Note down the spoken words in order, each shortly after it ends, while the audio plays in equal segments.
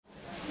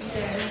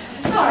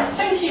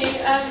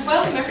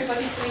welcome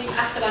everybody to the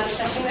after lunch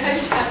session. We're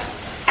hoping to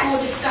have more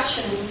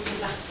discussions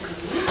this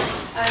afternoon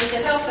and to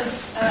help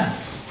us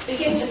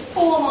begin to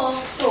form our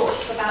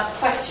thoughts about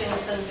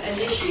questions and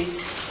issues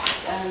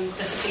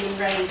that have been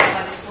raised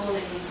by this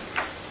morning's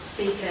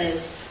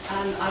speakers.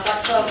 I'd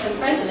like to welcome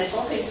Brenda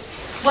Little, who's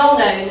well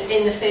known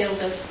in the field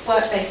of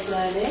work-based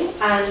learning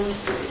and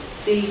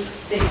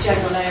this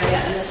general area,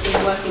 and has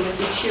been working with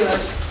mature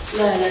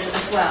learners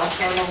as well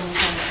for a long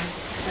time.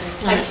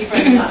 Thank you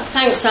very much.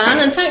 Thanks, Anne,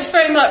 and thanks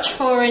very much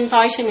for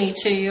inviting me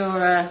to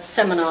your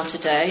seminar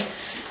today.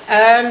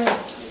 A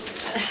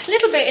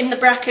little bit in the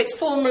brackets,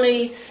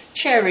 formerly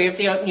Cherry of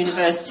the Open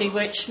University,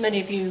 which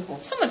many of you, or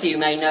some of you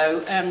may know,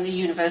 the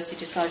university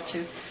decided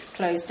to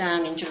close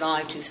down in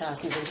July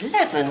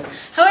 2011.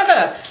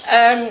 However,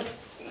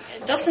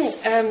 it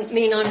doesn't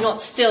mean I'm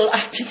not still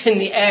active in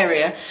the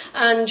area.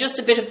 And just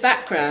a bit of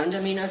background,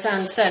 I mean, as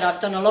Anne said, I've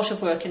done a lot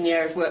of work in the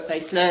area of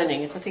work-based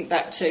learning. If I think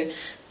back to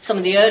some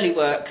of the early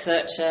work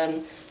that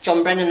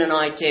John Brennan and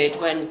I did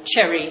when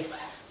Cherry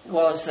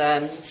was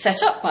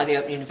set up by the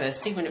Open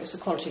University, when it was the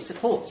Quality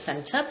Support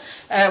Centre.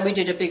 We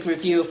did a big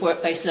review of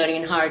work-based learning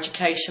in higher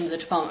education with the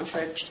Department for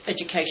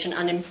Education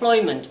and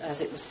Employment,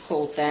 as it was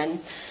called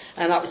then.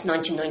 And that was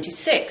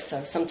 1996,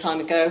 so some time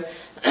ago.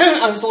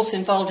 I was also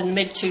involved in the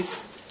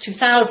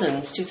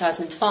mid-2000s,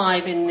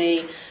 2005, in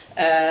the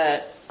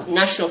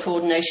National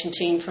Coordination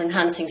Team for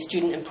Enhancing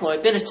Student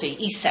Employability,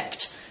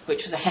 ESECT,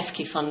 which was a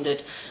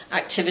HEFCE-funded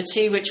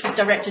activity, which was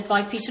directed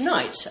by Peter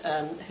Knight,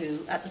 who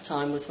at the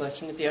time was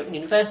working with the Open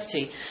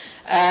University.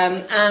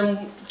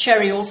 And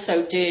Cherry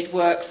also did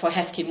work for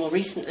HEFCE more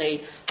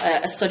recently,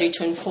 a study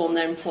to inform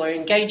their employer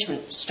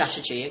engagement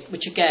strategy,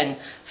 which again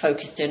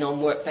focused in on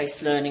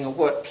work-based learning or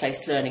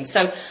workplace learning.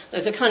 So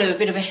there's a kind of a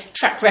bit of a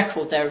track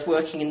record there of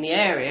working in the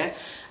area,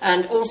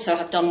 and also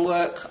have done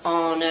work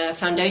on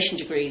foundation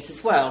degrees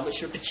as well,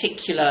 which are a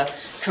particular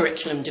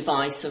curriculum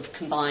device of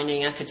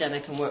combining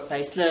academic and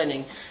work-based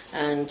learning.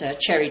 And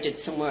Cherry did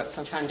some work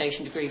for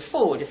Foundation Degree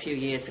Forward a few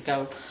years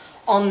ago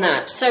on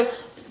that. So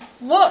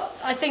what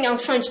I think I'm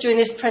trying to do in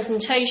this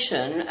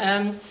presentation,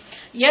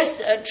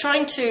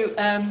 trying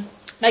to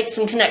make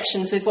some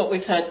connections with what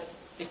we've heard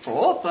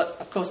before, but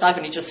of course I've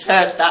only just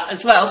heard that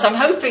as well. So I'm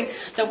hoping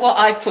that what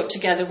I've put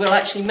together will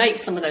actually make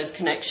some of those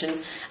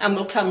connections and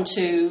will come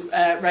to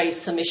raise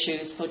some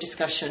issues for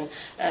discussion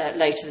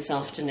later this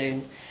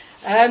afternoon.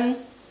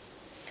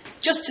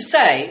 Just to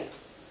say,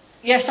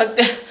 yes, I've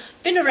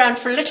been around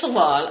for a little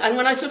while, and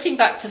when I was looking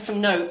back for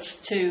some notes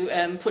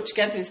to put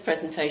together this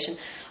presentation,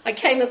 I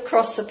came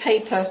across a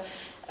paper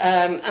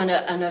and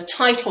a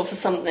title for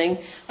something.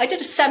 I did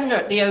a seminar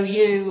at the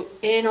OU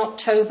in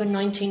October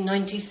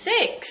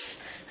 1996,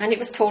 and it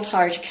was called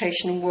Higher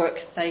Education and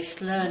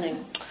Work-Based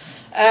Learning.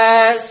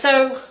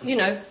 So,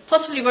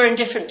 possibly we're in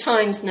different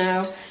times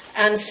now,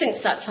 and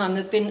since that time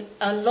there have been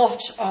a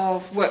lot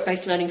of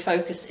work-based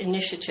learning-focused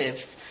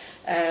initiatives.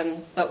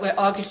 But we're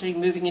arguably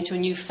moving into a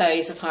new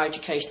phase of higher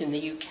education in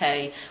the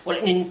UK, well,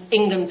 in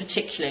England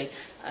particularly.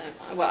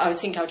 I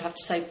think I would have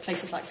to say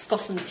places like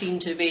Scotland seem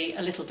to be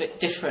a little bit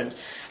different.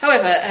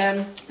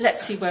 However,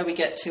 let's see where we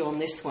get to on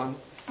this one.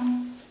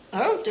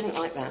 Oh, didn't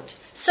like that.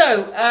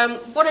 So,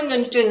 what I'm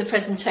going to do in the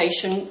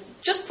presentation,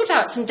 just put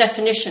out some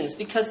definitions,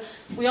 because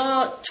we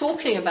are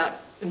talking about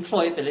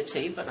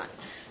employability, but I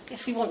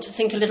guess we want to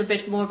think a little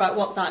bit more about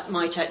what that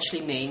might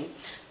actually mean.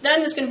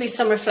 Then there's going to be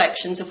some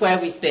reflections of where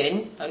we've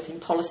been, both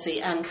in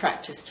policy and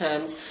practice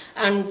terms,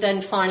 and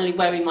then finally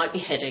where we might be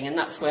heading, and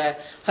that's where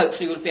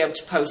hopefully we'll be able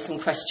to pose some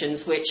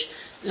questions which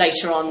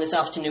later on this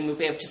afternoon we'll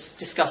be able to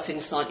discuss in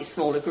slightly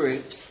smaller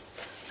groups.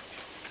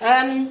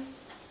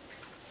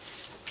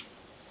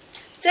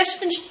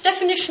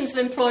 Definitions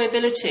of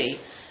employability.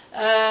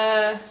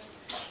 Anne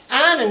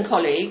and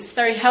colleagues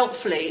very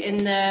helpfully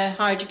in their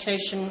Higher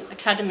Education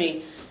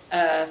Academy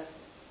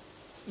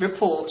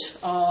report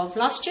of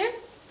last year,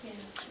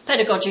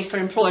 Pedagogy for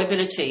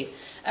Employability,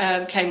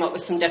 came up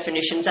with some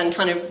definitions and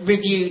kind of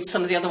reviewed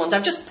some of the other ones.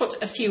 I've just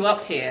put a few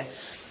up here.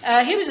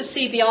 Here was a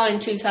CBI in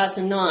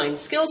 2009,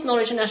 skills,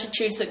 knowledge and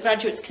attitudes that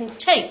graduates can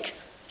take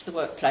to the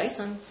workplace,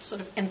 and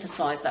sort of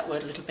emphasise that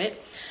word a little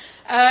bit.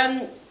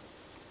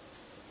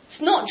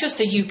 It's not just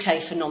a UK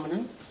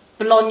phenomenon.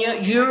 Bologna,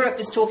 Europe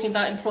is talking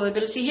about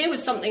employability. Here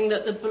was something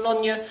that the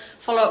Bologna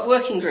Follow-up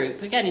Working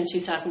Group, again in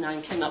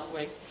 2009, came up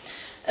with.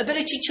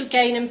 Ability to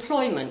gain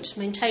employment,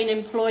 maintain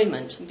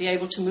employment, and be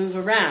able to move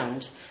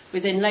around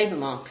within labour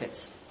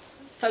markets.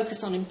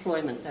 Focus on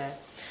employment there.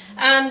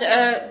 And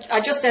I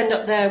just end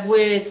up there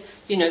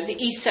with, the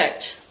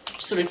ESECT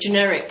sort of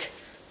generic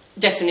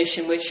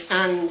definition, which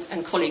Anne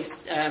and colleagues'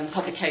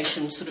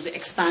 publication sort of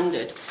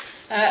expanded.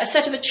 A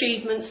set of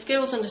achievements,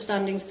 skills,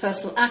 understandings,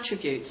 personal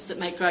attributes that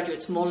make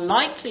graduates more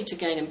likely to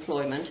gain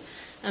employment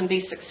and be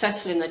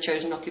successful in their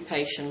chosen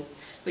occupation,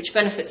 which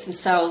benefits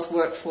themselves,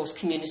 workforce,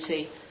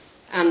 community,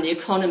 and the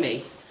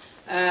economy.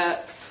 I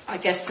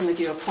guess some of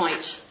you are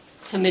quite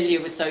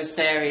familiar with those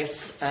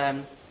various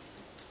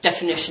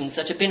definitions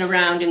that have been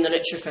around in the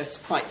literature for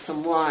quite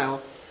some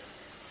while.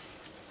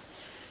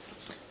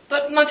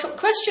 But my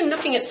question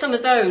looking at some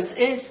of those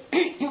is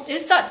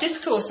that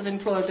discourse of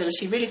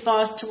employability really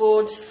biased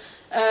towards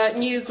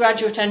new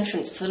graduate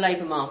entrants to the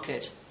labour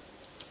market?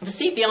 The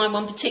CBI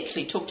one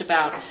particularly talked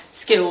about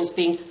skills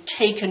being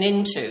taken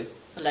into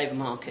the labour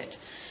market.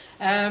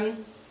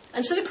 And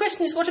so the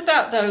question is, what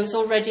about those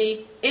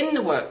already in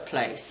the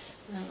workplace?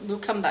 We'll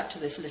come back to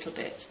this a little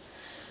bit.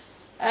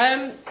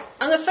 And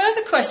the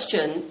further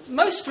question,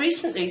 most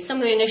recently, some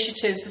of the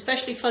initiatives,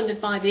 especially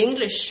funded by the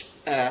English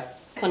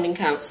Funding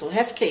Council,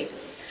 HEFCE,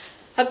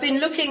 have been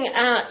looking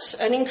at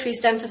an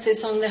increased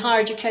emphasis on the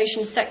higher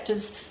education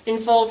sector's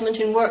involvement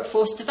in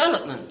workforce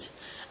development.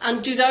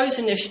 And do those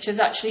initiatives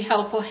actually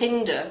help or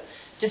hinder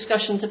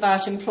discussions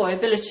about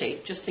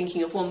employability? Just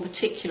thinking of one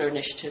particular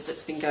initiative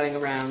that's been going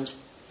around.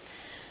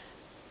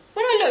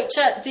 When I looked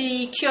at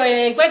the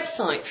QAA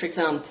website, for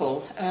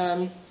example,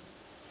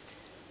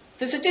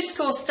 there's a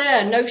discourse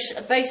there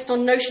based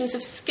on notions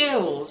of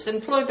skills. The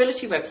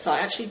employability website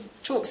actually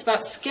talks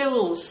about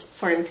skills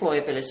for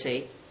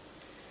employability.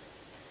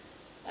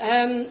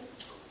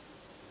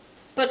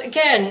 But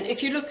again,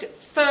 if you look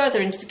further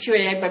into the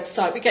QAA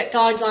website, we get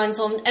guidelines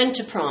on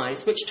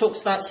enterprise, which talks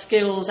about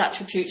skills,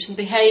 attributes and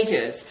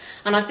behaviours.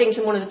 And I think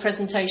in one of the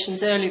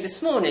presentations earlier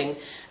this morning,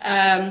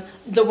 there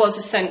was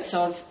a sense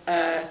of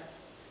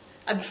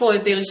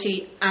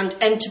employability and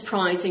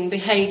enterprising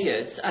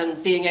behaviours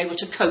and being able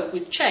to cope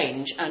with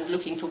change and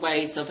looking for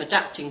ways of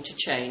adapting to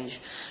change.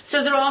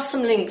 So there are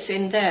some links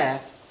in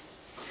there.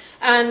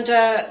 And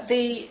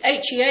the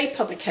HEA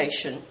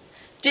publication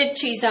did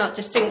tease out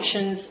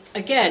distinctions,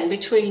 again,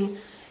 between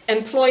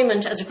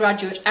employment as a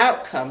graduate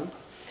outcome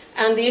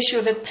and the issue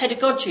of a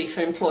pedagogy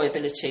for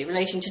employability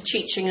relating to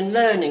teaching and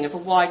learning of a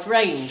wide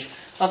range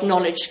of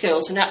knowledge,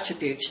 skills and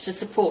attributes to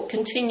support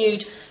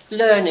continued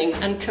learning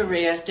and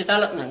career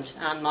development.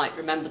 Anne might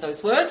remember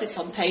those words. It's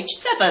on page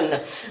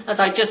 7, as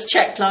I just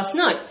checked last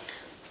night.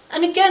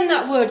 And again,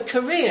 that word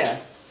career,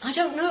 I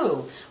don't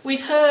know.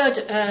 We've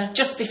heard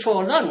just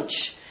before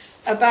lunch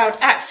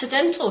about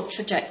accidental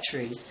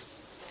trajectories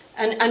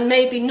and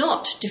maybe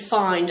not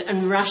defined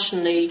and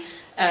rationally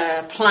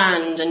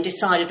planned and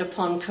decided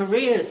upon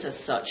careers as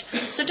such.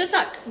 So does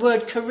that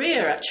word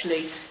career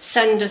actually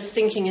send us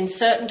thinking in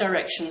certain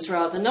directions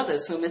rather than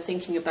others when we're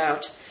thinking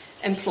about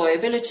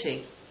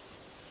employability?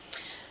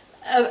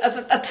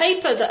 A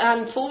paper that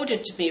Anne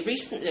forwarded to me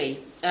recently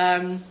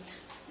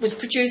was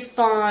produced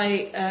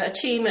by a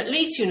team at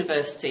Leeds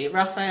University,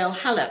 Raphael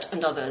Hallett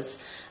and others,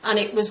 and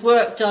it was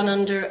work done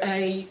under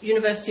a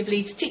University of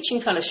Leeds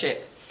teaching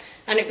fellowship.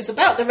 And it was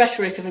about the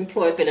rhetoric of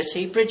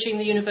employability, bridging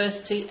the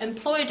university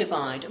employer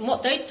divide. And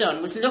what they'd done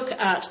was look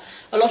at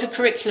a lot of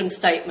curriculum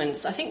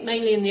statements, I think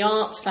mainly in the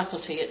arts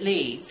faculty at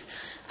Leeds,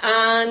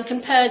 and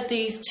compared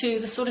these to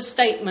the sort of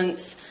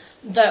statements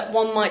that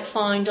one might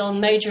find on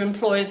major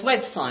employers'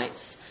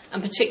 websites,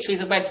 and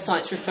particularly the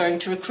websites referring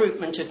to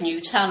recruitment of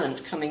new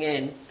talent coming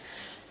in.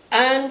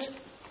 And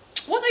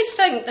what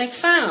they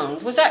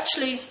found was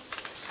actually,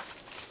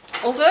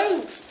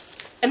 although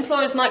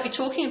employers might be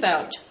talking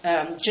about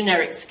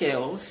generic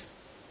skills,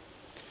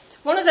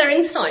 one of their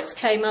insights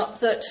came up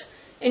that,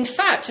 in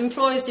fact,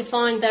 employers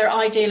defined their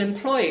ideal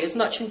employee as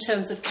much in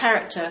terms of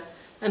character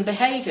and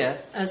behaviour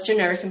as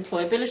generic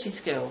employability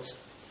skills.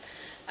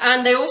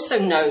 And they also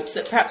note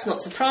that, perhaps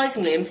not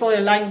surprisingly,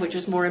 employer language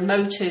was more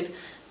emotive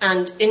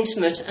and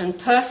intimate and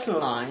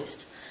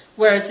personalised,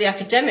 whereas the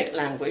academic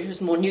language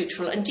was more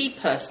neutral and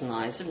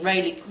depersonalised and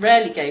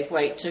rarely gave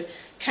weight to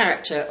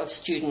character of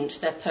student,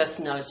 their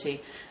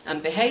personality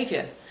and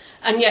behaviour.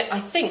 And yet I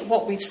think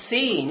what we've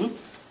seen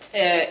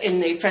in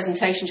the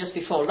presentation just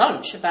before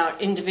lunch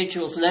about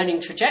individuals'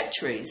 learning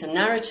trajectories and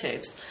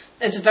narratives,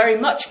 there's very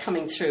much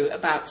coming through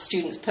about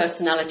students'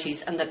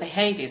 personalities and their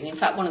behaviours. And in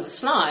fact, one of the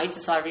slides,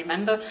 as I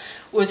remember,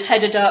 was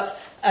headed up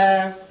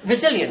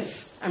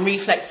resilience and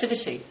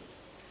reflexivity,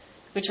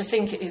 which I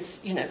think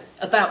is,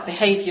 about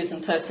behaviours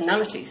and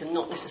personalities and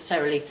not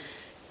necessarily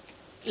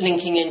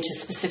linking into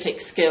specific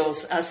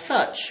skills as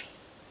such.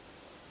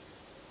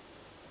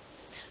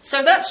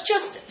 So that's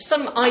just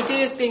some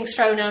ideas being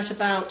thrown out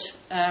about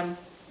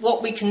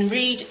what we can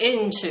read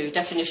into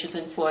definitions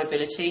of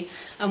employability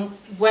and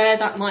where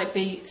that might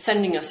be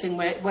sending us in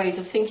ways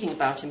of thinking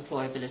about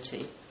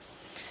employability.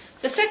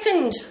 The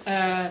second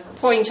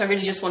point I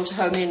really just want to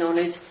home in on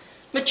is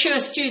mature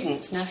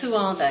students. Now, who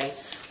are they?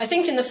 I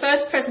think in the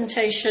first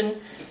presentation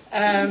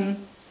there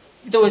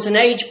was an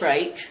age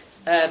break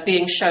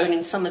being shown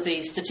in some of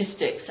the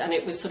statistics, and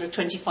it was sort of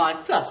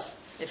 25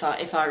 plus, if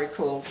I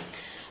recall.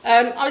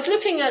 I was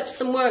looking at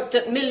some work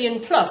that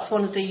Million Plus,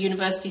 one of the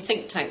university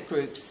think tank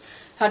groups,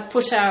 had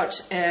put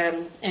out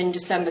in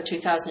December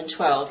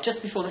 2012,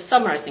 just before the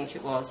summer I think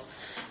it was.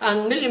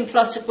 And Million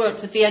Plus had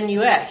worked with the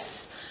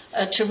NUS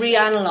to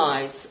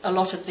reanalyse a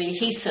lot of the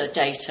HESA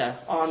data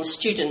on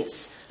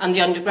students and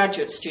the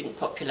undergraduate student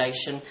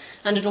population,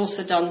 and had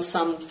also done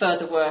some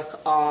further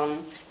work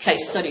on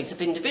case studies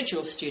of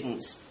individual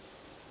students.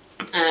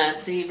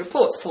 The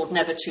report's called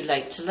Never Too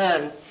Late to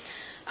Learn.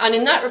 And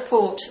in that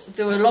report,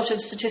 there were a lot of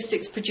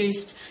statistics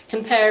produced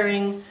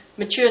comparing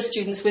mature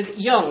students with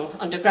young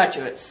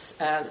undergraduates,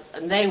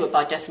 and they were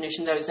by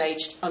definition those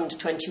aged under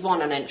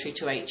 21 on entry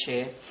to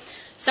HE.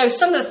 So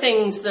some of the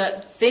things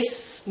that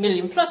this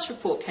Million Plus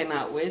report came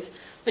out with: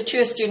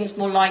 mature students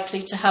more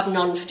likely to have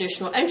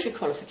non-traditional entry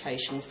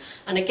qualifications.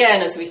 And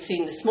again, as we've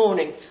seen this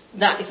morning,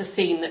 that is a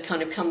theme that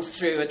kind of comes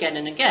through again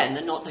and again.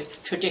 They're not the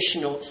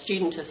traditional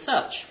student as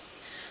such.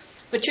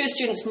 Mature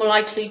students more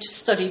likely to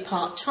study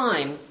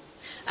part-time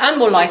and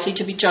more likely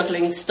to be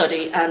juggling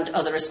study and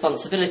other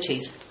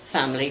responsibilities,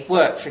 family,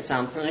 work, for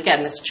example. And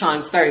again, this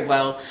chimes very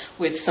well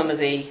with some of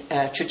the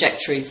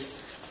trajectories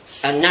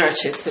and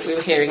narratives that we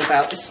were hearing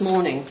about this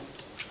morning.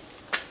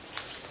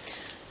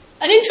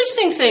 An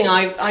interesting thing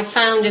I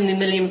found in the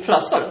Million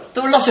Plus, well,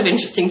 there were a lot of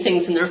interesting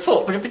things in the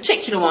report, but a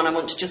particular one I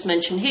want to just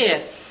mention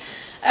here.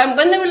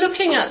 When they were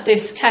looking at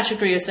this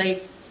category as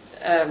they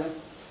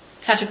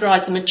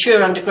categorised the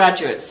mature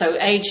undergraduates, so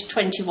aged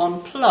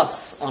 21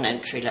 plus on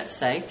entry, let's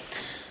say,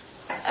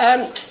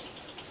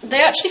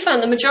 they actually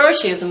found the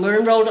majority of them were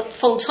enrolled at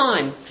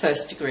full-time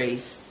first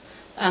degrees.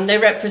 And they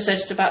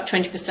represented about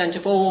 20%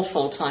 of all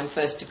full-time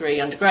first-degree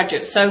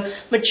undergraduates. So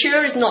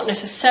mature is not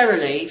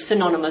necessarily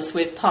synonymous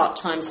with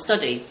part-time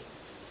study.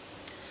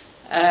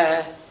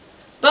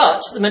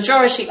 But the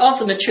majority of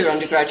the mature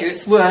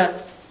undergraduates were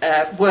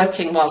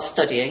working while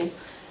studying,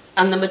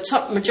 and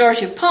the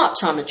majority of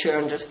part-time mature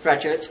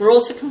undergraduates were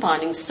also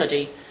combining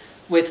study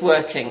with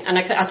working. And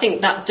I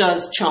think that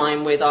does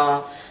chime with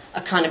our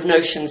kind of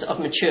notions of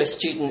mature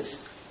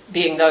students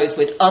being those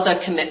with other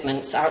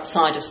commitments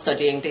outside of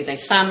studying, be they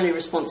family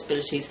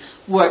responsibilities,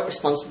 work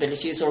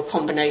responsibilities, or a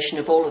combination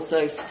of all of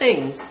those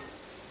things.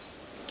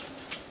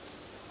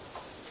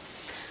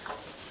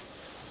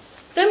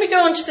 Then we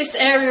go on to this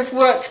area of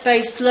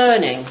work-based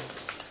learning,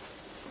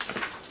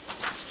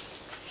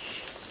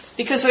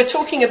 because we're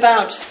talking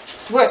about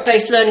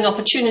work-based learning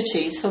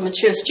opportunities for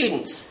mature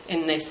students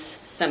in this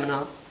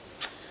seminar.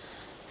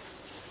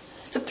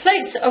 The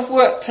place of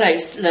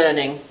workplace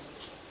learning.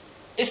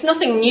 It's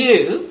nothing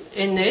new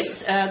in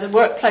this. The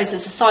workplace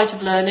is a site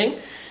of learning.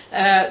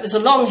 There's a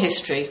long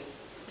history,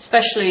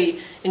 especially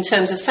in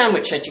terms of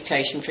sandwich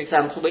education, for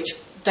example, which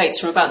dates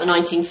from about the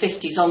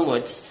 1950s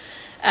onwards.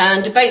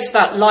 And debates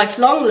about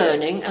lifelong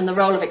learning and the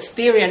role of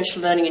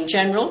experiential learning in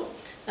general,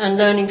 and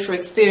learning for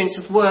experience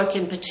of work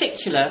in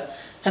particular,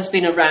 has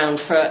been around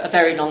for a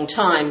very long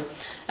time.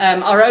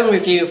 Our own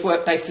review of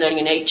work-based learning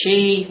in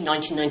HE,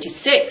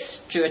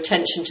 1996, drew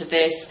attention to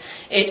this.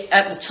 It,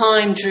 at the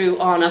time, drew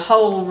on a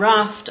whole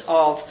raft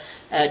of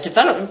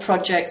development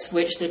projects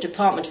which the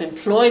Department of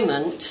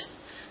Employment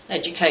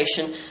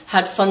Education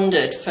had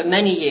funded for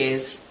many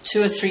years,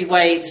 2 or 3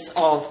 waves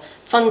of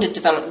funded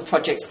development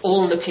projects,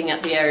 all looking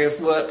at the area of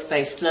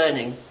work-based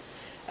learning.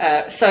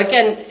 So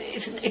again,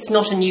 it's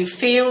not a new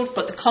field,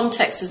 but the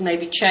context has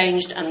maybe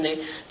changed and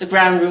the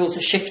ground rules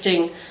are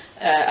shifting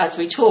as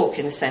we talk,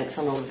 in a sense,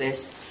 on all of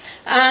this.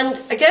 And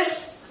I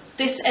guess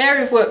this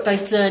area of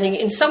work-based learning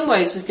in some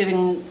ways was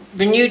given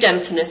renewed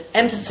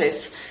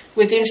emphasis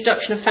with the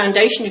introduction of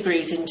foundation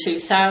degrees in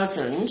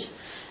 2000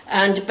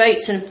 and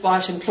debates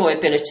about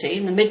employability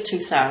in the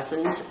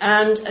mid-2000s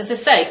and, as I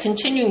say,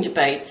 continuing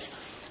debates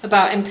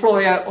about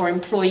employer or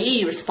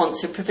employee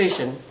responsive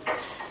provision,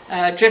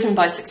 driven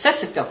by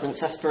successive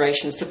governments'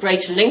 aspirations for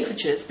greater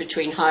linkages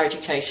between higher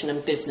education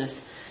and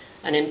business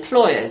and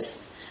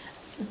employers.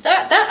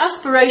 That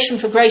aspiration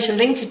for greater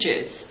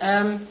linkages,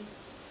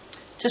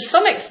 to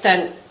some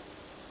extent,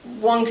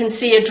 one can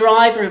see a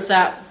driver of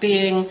that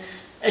being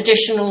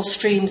additional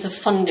streams of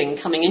funding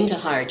coming into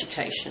higher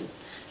education.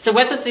 So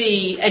whether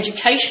the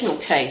educational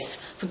case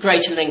for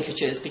greater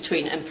linkages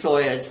between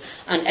employers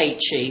and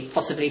HE,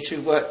 possibly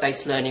through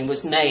work-based learning,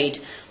 was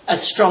made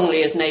as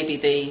strongly as maybe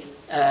the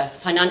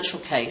financial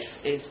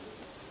case is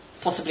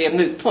possibly a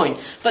moot point.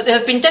 But there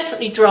have been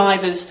definitely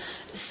drivers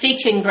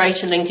seeking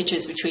greater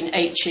linkages between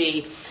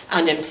HE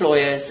and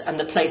employers and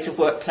the place of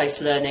workplace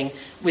learning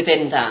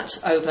within that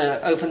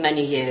over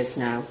many years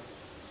now.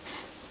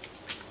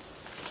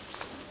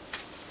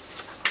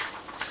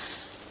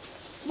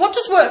 What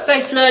does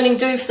work-based learning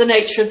do for the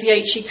nature of the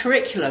HE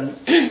curriculum?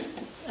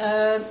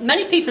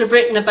 Many people have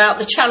written about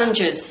the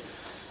challenges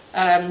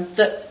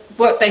that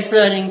work-based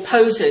learning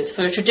poses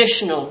for a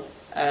traditional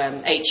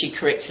HE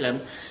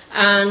curriculum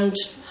and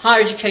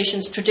higher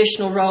education's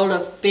traditional role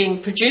of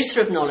being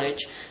producer of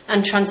knowledge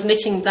and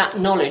transmitting that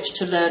knowledge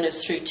to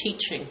learners through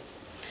teaching,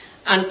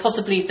 and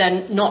possibly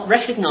then not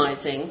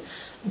recognising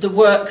the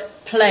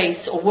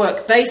workplace or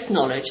work-based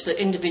knowledge that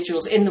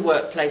individuals in the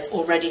workplace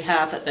already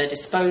have at their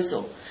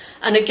disposal.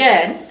 And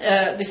again,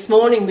 this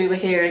morning we were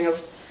hearing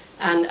of,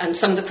 and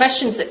some of the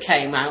questions that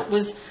came out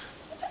was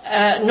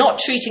not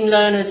treating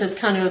learners as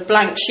kind of a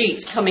blank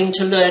sheet coming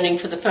to learning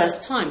for the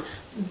first time.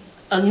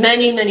 And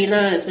many, many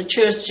learners,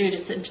 mature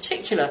students in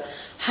particular,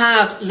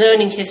 have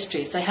learning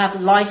histories, they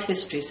have life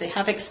histories, they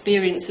have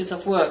experiences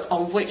of work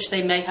on which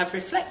they may have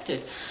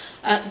reflected.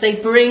 They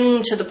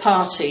bring to the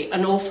party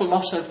an awful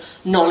lot of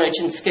knowledge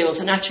and skills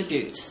and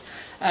attributes.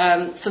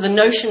 So the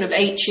notion of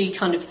HE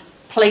kind of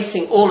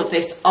placing all of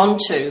this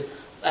onto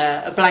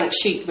a blank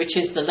sheet, which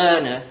is the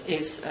learner,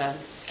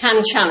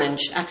 can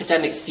challenge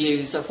academics'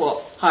 views of what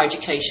higher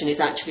education is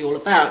actually all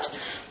about.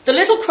 The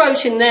little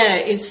quote in there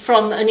is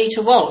from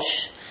Anita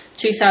Walsh,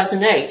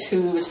 2008,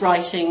 who was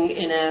writing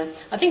in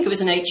I think it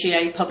was an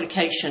HEA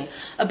publication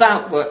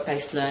about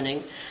work-based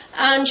learning.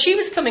 And she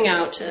was coming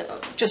out,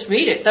 just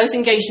read it, those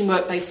engaged in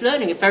work-based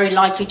learning are very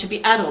likely to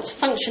be adults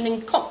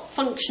functioning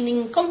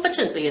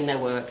competently in their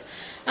work.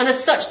 And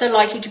as such, they're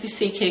likely to be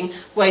seeking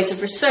ways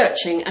of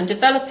researching and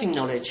developing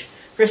knowledge,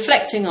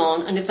 reflecting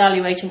on and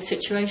evaluating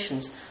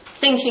situations,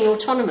 thinking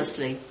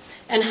autonomously,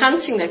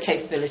 enhancing their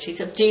capabilities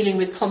of dealing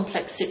with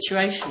complex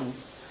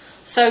situations.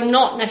 So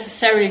not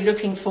necessarily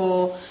looking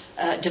for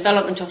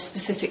development of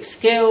specific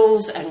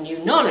skills and new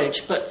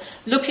knowledge, but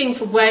looking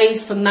for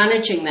ways for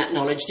managing that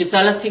knowledge,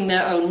 developing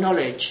their own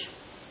knowledge.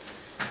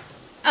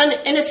 And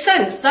in a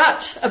sense,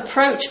 that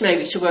approach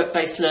maybe to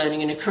work-based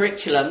learning in a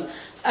curriculum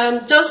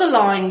does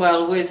align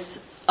well with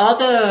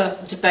other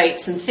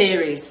debates and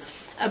theories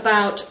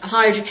about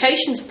higher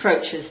education's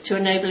approaches to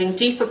enabling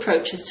deep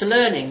approaches to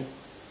learning,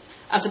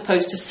 as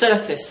opposed to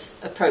surface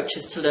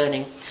approaches to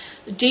learning.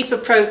 Deep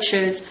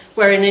approaches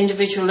where an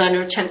individual learner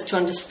attempts to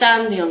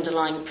understand the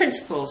underlying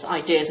principles,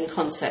 ideas and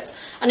concepts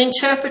and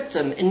interpret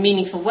them in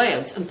meaningful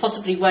ways, and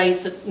possibly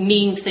ways that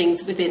mean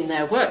things within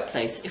their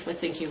workplace, if we're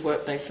thinking of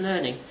work-based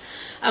learning.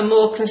 And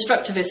more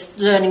constructivist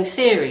learning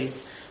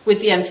theories with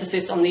the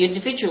emphasis on the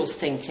individual's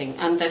thinking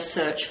and their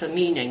search for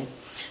meaning.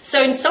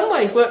 So in some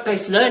ways,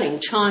 work-based learning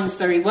chimes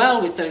very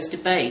well with those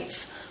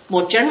debates,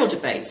 more general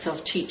debates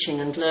of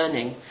teaching and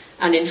learning,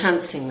 and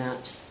enhancing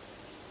that.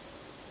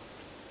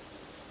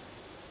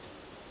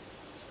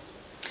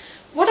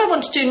 What I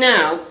want to do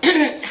now,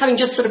 having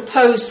just sort of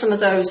posed some of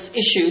those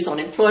issues on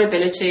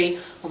employability,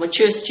 on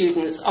mature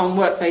students, on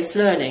work-based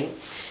learning,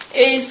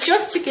 is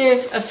just to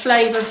give a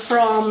flavour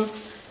from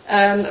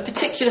a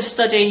particular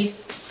study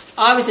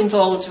I was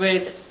involved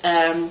with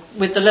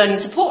the Learning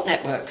Support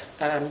Network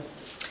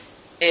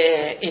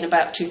in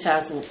about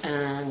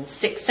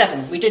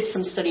 2006-07. We did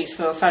some studies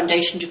for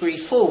Foundation Degree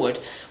Forward,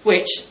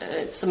 which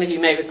some of you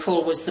may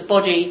recall was the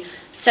body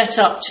set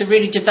up to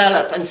really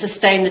develop and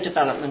sustain the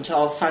development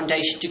of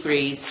foundation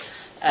degrees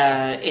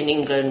in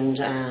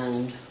England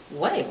and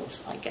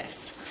Wales, I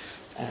guess,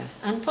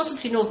 and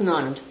possibly Northern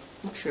Ireland.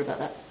 I'm not sure about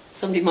that.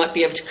 Somebody might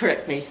be able to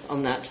correct me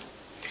on that.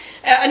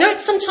 I know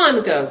it's some time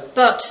ago,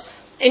 but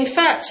in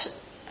fact,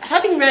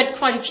 having read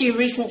quite a few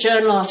recent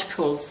journal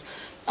articles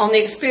on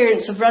the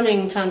experience of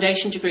running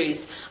foundation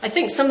degrees, I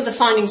think some of the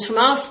findings from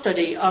our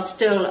study are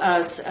still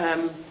as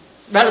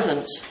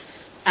relevant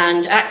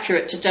and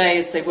accurate today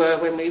as they were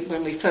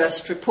when we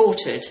first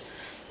reported.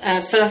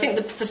 So I think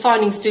the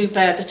findings do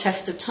bear the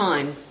test of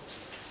time.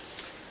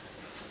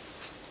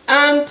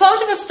 And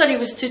part of our study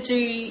was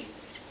to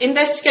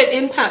investigate the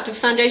impact of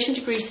foundation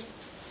degrees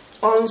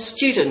on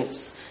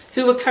students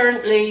who were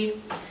currently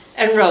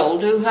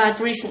enrolled, who had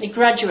recently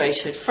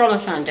graduated from a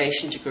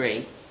foundation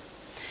degree.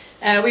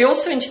 We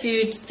also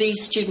interviewed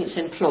these students'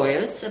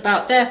 employers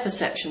about their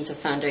perceptions of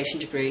foundation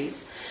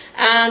degrees,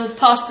 and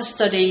part of the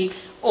study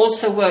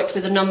also worked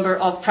with a number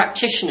of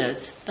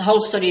practitioners. The whole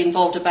study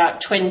involved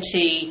about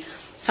 20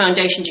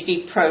 foundation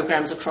degree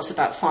programs across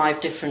about 5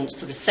 different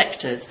sort of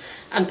sectors,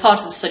 and part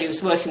of the study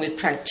was working with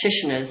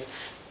practitioners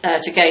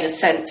to gain a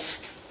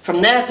sense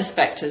from their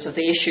perspectives of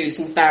the issues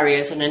and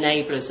barriers and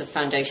enablers of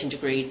foundation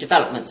degree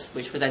developments,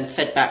 which were then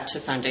fed back to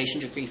Foundation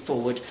Degree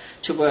Forward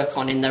to work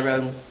on in their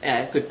own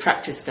good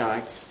practice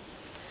guides.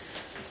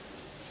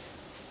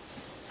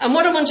 And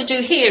what I want to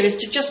do here is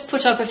to just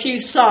put up a few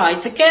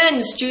slides,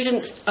 again,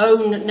 students'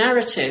 own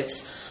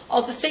narratives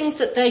of the things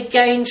that they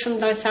gained from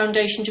their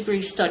foundation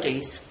degree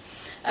studies.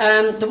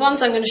 The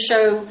ones I'm going to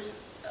show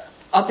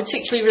are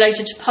particularly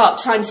related to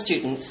part-time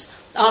students.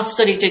 Our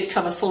study did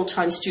cover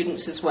full-time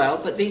students as well,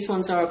 but these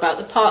ones are about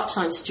the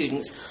part-time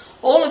students,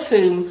 all of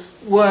whom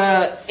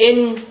were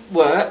in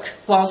work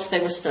whilst they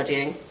were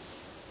studying.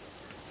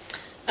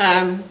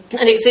 And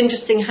it's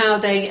interesting how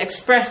they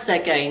express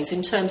their gains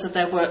in terms of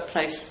their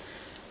workplace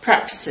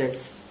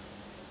practices.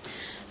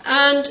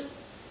 And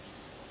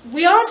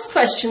we asked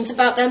questions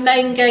about their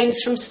main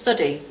gains from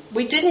study.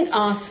 We didn't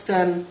ask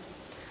them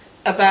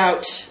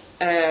about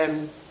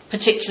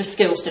particular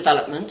skills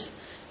development.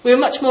 We were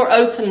much more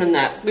open than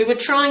that. We were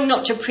trying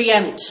not to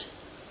preempt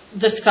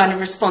this kind of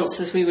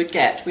responses we would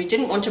get. We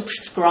didn't want to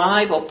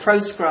prescribe or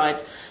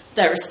proscribe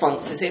their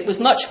responses. It was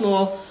much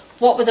more,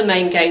 what were the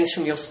main gains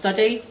from your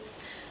study?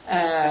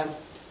 And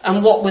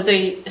what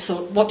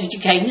did you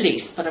gain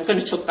least? But I'm going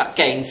to talk about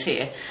gains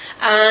here.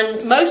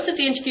 And most of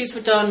the interviews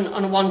were done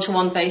on a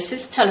one-to-one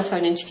basis,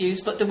 telephone interviews,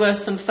 but there were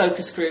some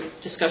focus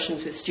group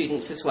discussions with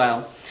students as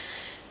well.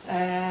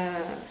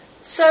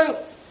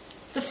 So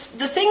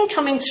the thing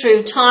coming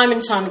through time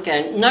and time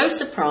again, no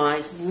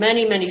surprise,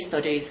 many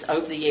studies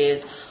over the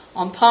years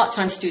on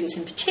part-time students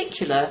in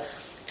particular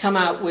come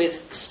out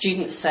with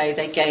students say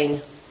they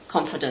gain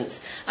confidence.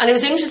 And it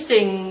was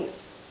interesting,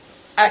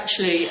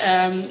 actually,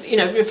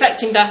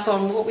 reflecting back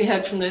on what we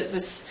heard from the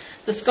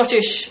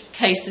Scottish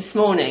case this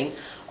morning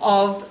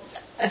of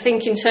I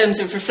think in terms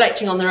of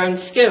reflecting on their own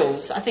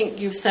skills, I think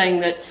you were saying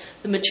that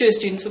the mature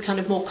students were kind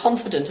of more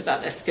confident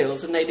about their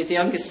skills than maybe the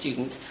younger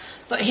students.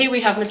 But here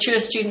we have mature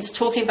students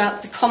talking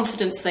about the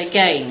confidence they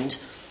gained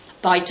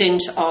by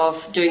dint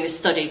of doing this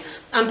study,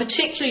 and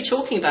particularly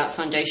talking about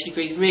foundation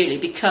degrees, really,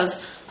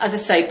 because, as I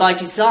say, by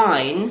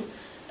design,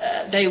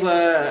 they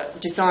were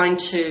designed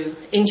to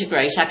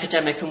integrate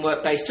academic and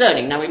work-based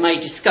learning. Now, we may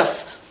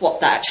discuss what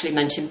that actually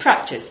meant in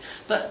practice,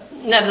 but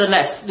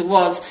nevertheless, there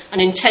was an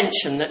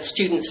intention that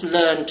students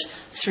learnt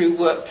through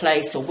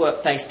workplace or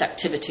work-based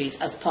activities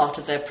as part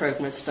of their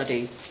programme of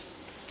study.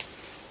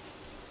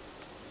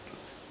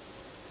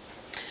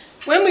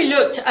 When we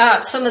looked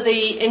at some of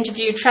the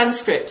interview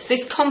transcripts,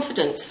 this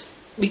confidence,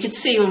 we could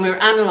see when we were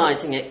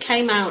analysing it,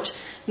 came out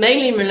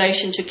mainly in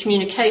relation to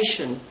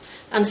communication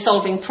and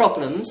solving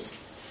problems,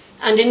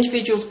 and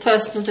individuals'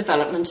 personal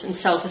development and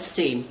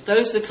self-esteem.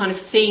 Those are the kind of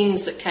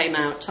themes that came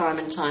out time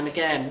and time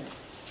again.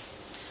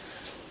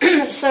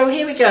 So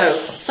here we go.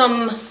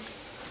 Some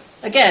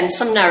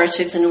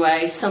narratives in a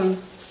way, some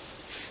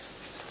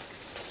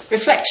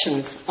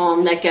reflections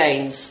on their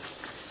gains.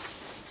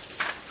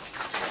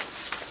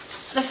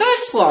 The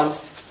first one,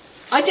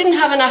 I didn't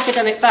have an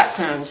academic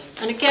background.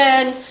 And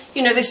again,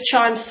 this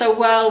chimes so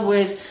well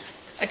with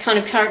a kind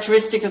of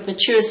characteristic of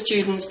mature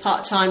students,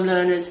 part-time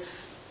learners,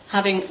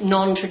 having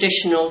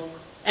non-traditional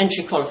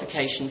entry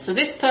qualifications. So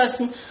this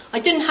person, I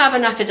didn't have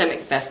an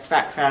academic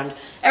background.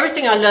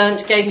 Everything I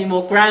learned gave me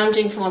more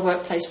grounding for my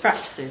workplace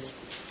practices.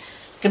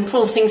 I can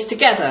pull things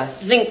together,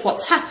 link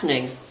what's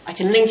happening. I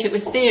can link it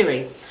with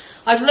theory.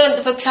 I've learned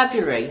the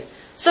vocabulary.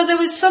 So there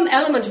was some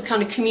element of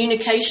kind of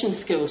communication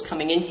skills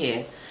coming in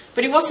here.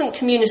 But it wasn't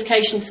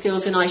communication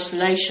skills in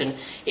isolation.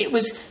 It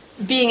was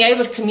being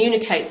able to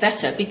communicate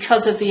better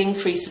because of the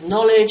increase of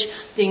knowledge,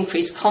 the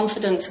increased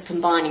confidence of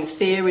combining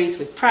theories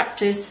with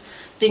practice,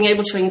 being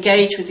able to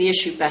engage with the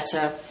issue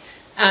better,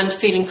 and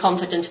feeling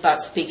confident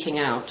about speaking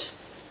out.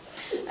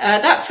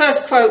 That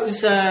first quote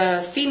was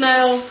a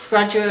female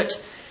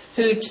graduate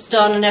who'd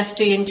done an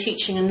FD in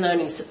teaching and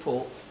learning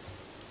support.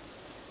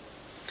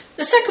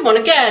 The second one,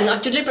 again,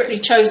 I've deliberately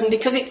chosen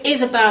because it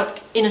is about,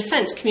 in a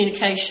sense,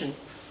 communication,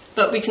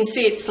 but we can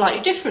see it's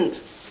slightly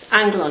different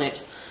angle on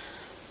it.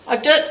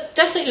 I've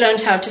definitely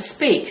learned how to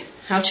speak,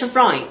 how to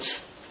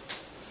write.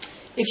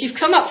 If you've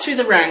come up through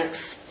the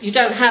ranks, you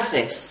don't have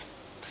this.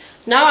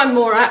 Now I'm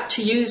more apt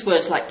to use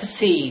words like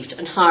perceived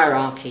and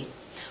hierarchy.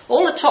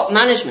 All the top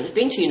management have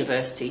been to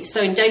university,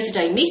 so in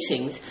day-to-day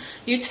meetings,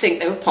 you'd think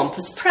they were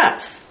pompous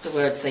prats, the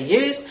words they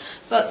used,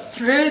 but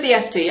through the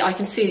FD, I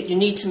can see that you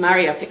need to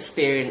marry up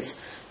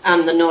experience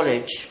and the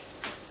knowledge.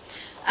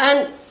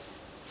 And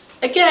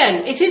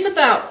again, it is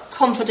about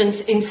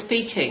confidence in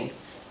speaking.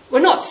 We're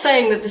not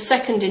saying that the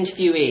second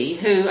interviewee,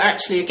 who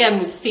actually, again,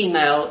 was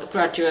female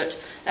graduate,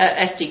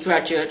 FD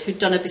graduate, who'd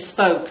done a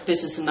bespoke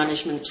business and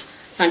management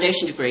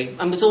foundation degree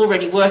and was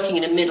already working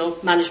in a middle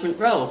management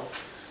role.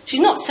 She's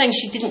not saying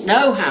she didn't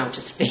know how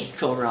to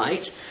speak or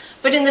write,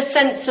 but in the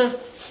sense of,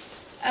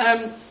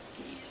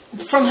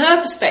 from her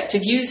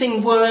perspective,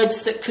 using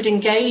words that could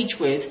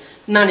engage with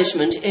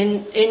management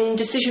in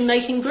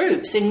decision-making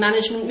groups, in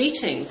management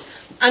meetings.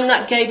 And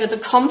that gave her the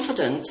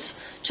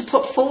confidence to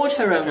put forward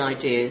her own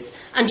ideas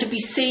and to be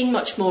seen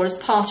much more as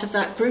part of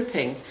that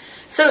grouping.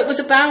 So it was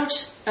about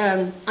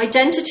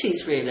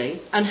identities, really,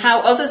 and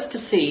how others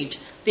perceived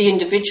the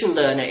individual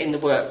learner in the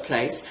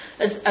workplace,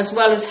 as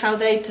well as how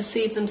they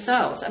perceive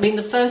themselves. I mean,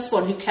 the first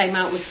one who came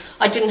out with,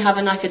 I didn't have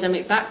an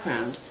academic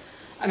background.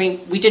 I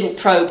mean, we didn't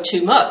probe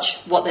too much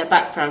what their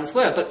backgrounds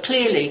were, but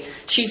clearly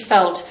she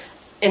felt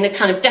in a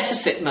kind of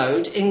deficit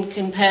mode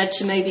compared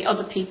to maybe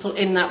other people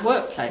in that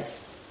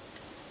workplace.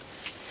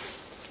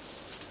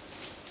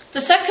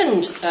 The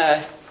second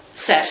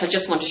set I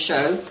just want to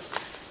show,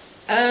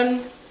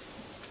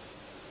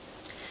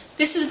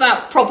 this is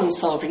about problem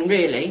solving,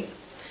 really.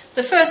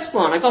 The first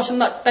one, I got a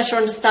much better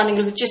understanding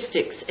of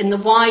logistics in the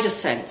wider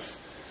sense,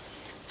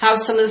 how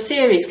some of the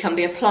theories can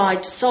be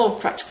applied to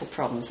solve practical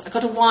problems. I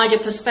got a wider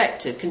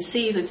perspective, can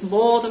see there's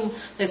more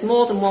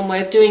than one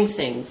way of doing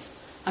things.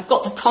 I've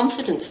got the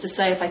confidence to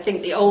say if I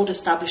think the old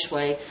established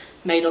way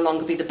may no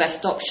longer be the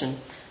best option.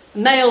 A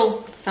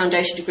male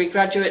foundation degree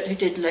graduate who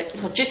did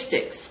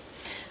logistics.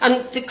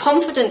 And the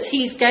confidence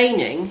he's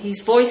gaining,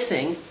 he's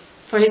voicing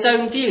for his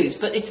own views,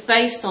 but it's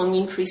based on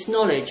increased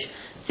knowledge,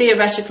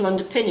 theoretical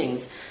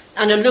underpinnings,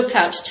 and a look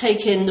out to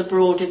take in the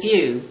broader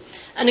view.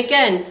 And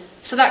again,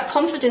 so that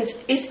confidence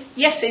is,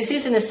 yes, it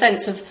is in a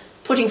sense of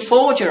putting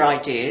forward your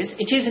ideas,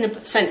 it is in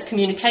a sense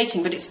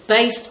communicating, but it's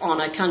based on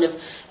a kind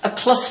of a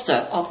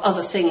cluster of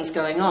other things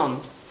going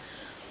on.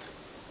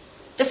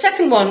 The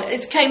second one,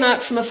 it came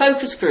out from a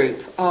focus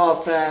group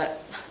of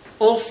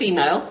all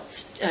female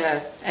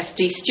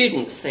FD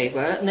students they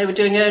were, and they were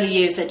doing early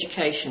years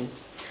education.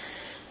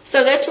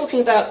 So they're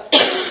talking about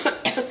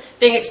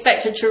being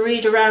expected to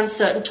read around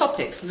certain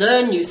topics,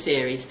 learn new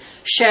theories,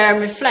 share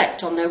and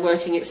reflect on their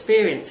working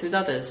experience with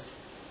others.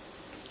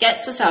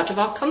 Gets us out of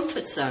our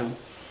comfort zone.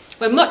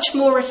 We're much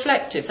more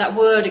reflective, that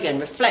word again,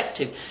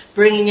 reflective,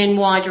 bringing in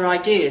wider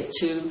ideas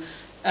to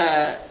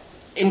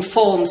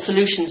inform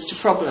solutions to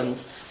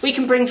problems. We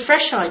can bring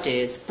fresh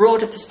ideas,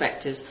 broader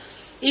perspectives,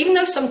 even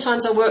though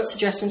sometimes our work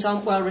suggestions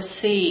aren't well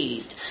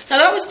received. Now,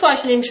 that was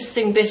quite an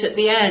interesting bit at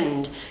the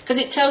end, because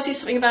it tells you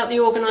something about the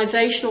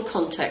organisational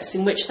context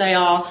in which they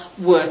are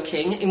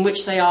working, in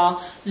which they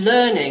are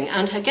learning,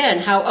 and again,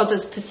 how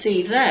others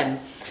perceive them,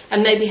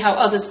 and maybe how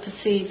others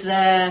perceive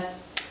their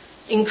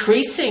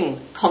increasing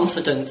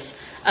confidence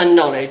and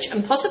knowledge,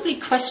 and possibly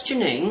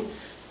questioning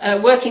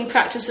working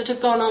practice that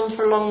have gone on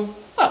for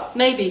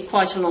maybe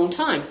quite a long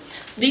time.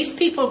 These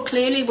people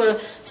clearly were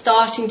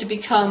starting to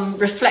become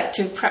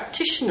reflective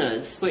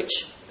practitioners,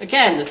 which,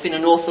 again, there's been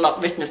an awful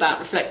lot written about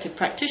reflective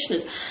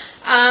practitioners.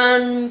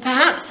 And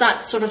perhaps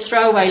that sort of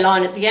throwaway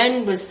line at the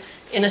end was,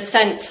 in a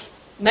sense,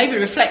 maybe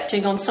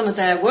reflecting on some of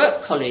their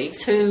work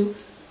colleagues who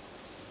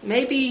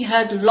maybe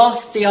had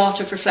lost the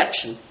art of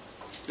reflection.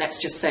 Let's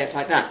just say it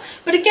like that.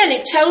 But again,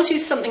 it tells you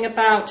something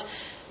about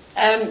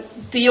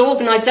the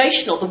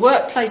organisational, the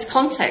workplace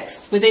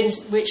context within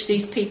which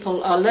these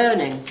people are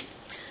learning.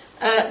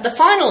 The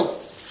final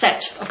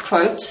set of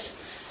quotes,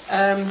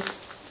 number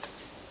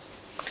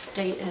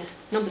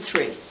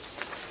 3.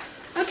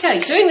 Okay,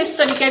 doing this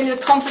study gave me the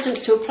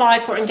confidence to apply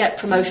for and get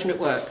promotion at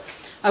work.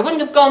 I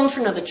wouldn't have gone for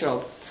another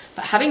job,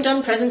 but having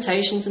done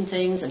presentations and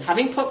things and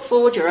having put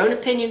forward your own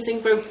opinions in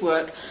group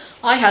work,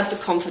 I had the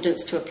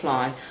confidence to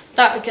apply.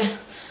 That, again,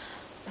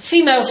 a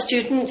female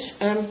student,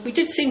 we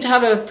did seem to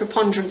have a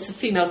preponderance of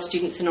female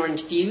students in our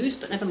interviews,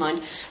 but never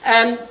mind,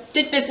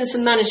 did business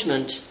and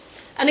management.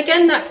 And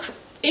again, that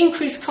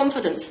increased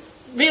confidence,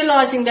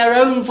 realising their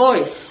own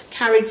voice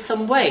carried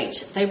some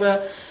weight. They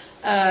were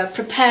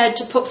prepared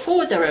to put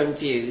forward their own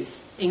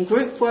views in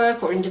group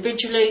work or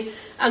individually,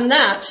 and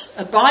that,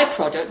 a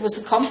byproduct, was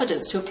the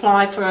confidence to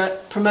apply for a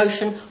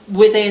promotion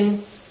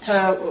within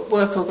her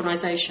work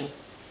organisation.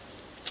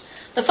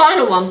 The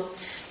final one,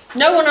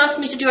 no one asked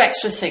me to do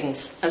extra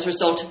things as a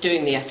result of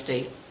doing the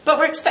FD, but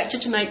we're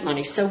expected to make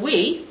money. So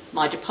we,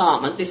 my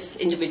department, this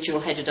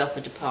individual headed up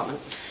a department,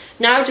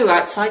 now do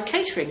outside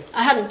catering.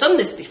 I hadn't done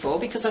this before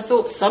because I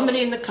thought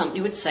somebody in the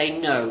company would say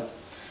no.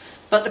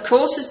 But the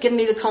course has given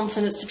me the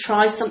confidence to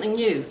try something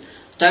new.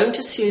 Don't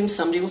assume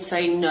somebody will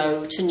say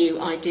no to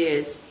new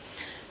ideas.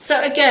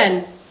 So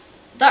again,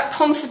 that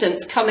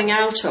confidence coming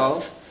out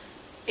of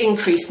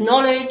increased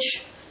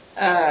knowledge,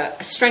 a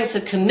strength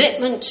of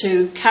commitment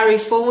to carry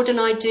forward an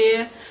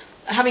idea.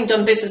 Having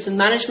done business and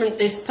management,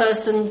 this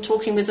person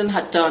talking with them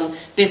had done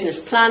business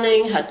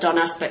planning, had done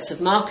aspects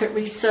of market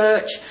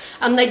research,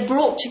 and they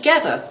brought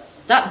together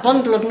that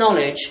bundle of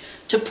knowledge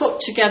to put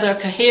together a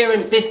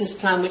coherent business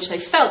plan which they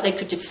felt they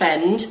could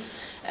defend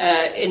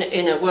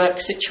in a work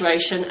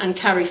situation and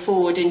carry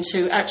forward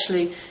into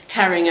actually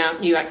carrying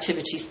out new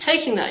activities,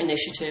 taking that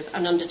initiative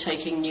and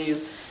undertaking new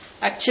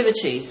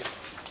activities.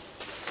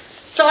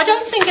 So I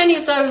don't think any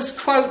of those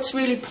quotes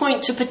really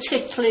point to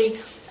particularly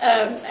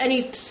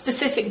any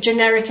specific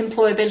generic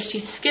employability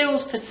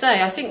skills per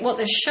se. I think what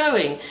they're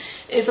showing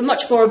is a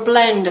much more a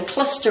blend, a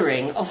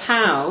clustering of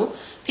how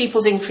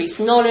people's increased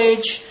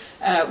knowledge,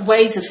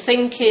 ways of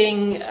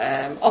thinking,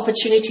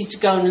 opportunities to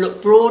go and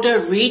look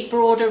broader, read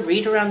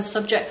around the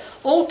subject,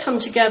 all come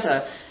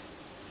together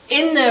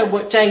in their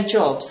day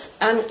jobs,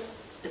 and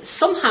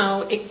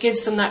somehow it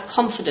gives them that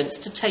confidence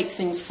to take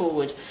things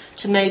forward,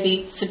 to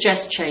maybe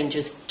suggest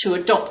changes, to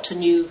adopt to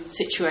new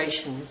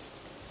situations.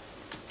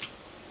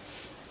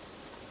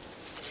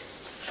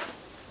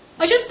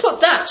 I just put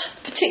that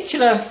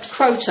particular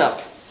quote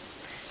up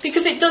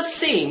because it does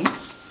seem,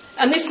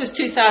 and this was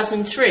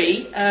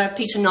 2003,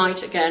 Peter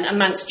Knight again, and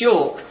Mance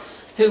York,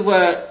 who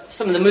were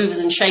some of the movers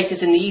and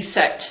shakers in the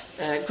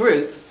ESET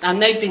group, and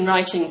they'd been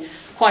writing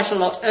quite a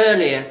lot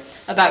earlier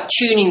about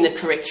tuning the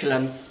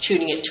curriculum,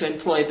 tuning it to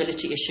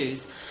employability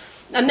issues.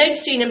 And they'd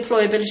seen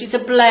employability as a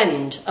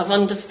blend of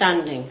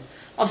understanding,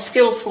 of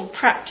skillful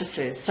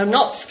practices, so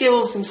not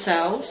skills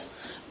themselves,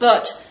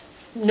 but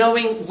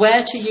knowing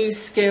where to use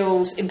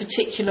skills, in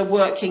particular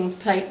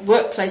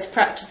workplace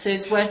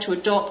practices, where to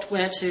adopt,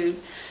 where to...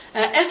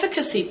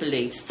 efficacy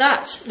beliefs,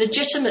 that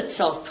legitimate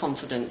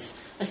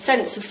self-confidence, a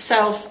sense of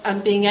self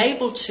and being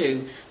able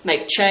to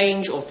make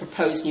change or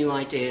propose new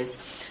ideas,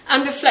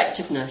 and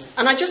reflectiveness.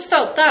 And I just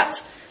felt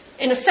that,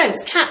 in a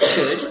sense,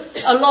 captured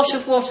a lot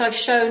of what I've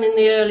shown in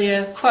the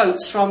earlier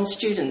quotes from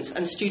students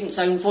and students'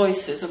 own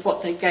voices of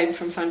what they've gained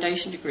from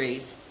foundation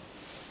degrees.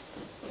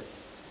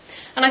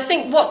 And I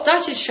think what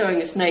that is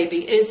showing us maybe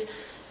is,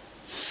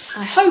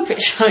 I hope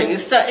it's showing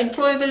us that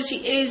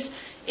employability is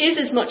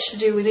as much to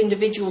do with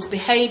individuals'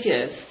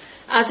 behaviours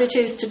as it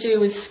is to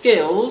do with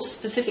skills,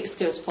 specific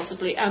skills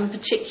possibly, and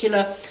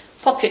particular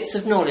pockets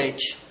of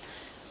knowledge.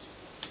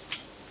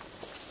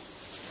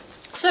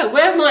 So,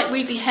 where might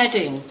we be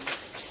heading?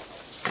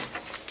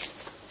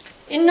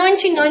 In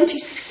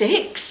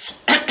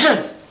 1996,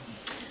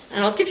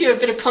 and I'll give you a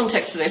bit of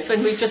context for this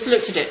when we've just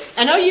looked at it,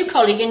 an OU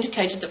colleague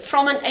indicated that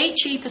from an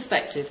HE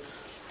perspective,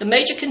 the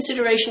major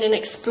consideration in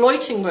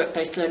exploiting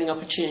work-based learning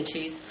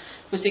opportunities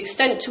was the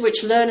extent to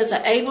which learners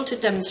are able to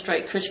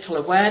demonstrate critical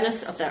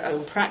awareness of their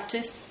own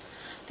practice,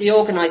 the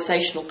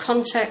organisational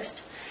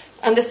context,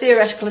 and the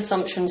theoretical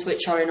assumptions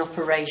which are in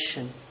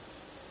operation.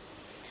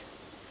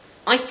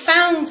 I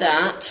found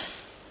that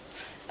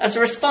as a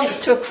response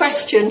to a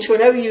question to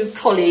an OU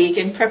colleague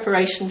in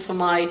preparation for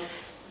my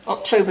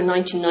October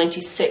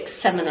 1996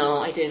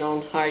 seminar I did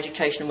on higher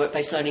education and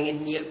work-based learning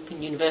in the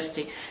Open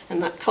University,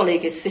 and that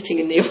colleague is sitting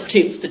in the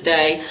audience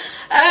today.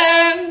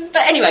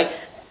 But anyway,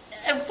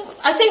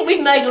 I think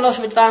we've made a lot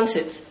of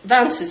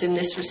advances in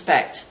this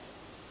respect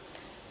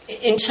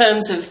in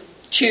terms of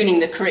tuning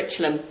the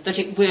curriculum, that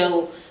it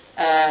will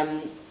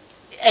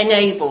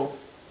enable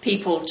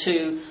people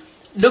to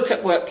look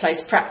at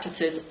workplace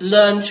practices,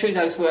 learn through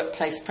those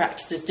workplace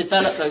practices,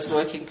 develop those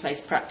working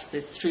place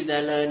practices through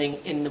their learning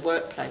in the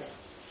workplace.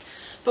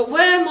 But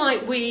where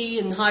might we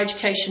in higher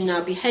education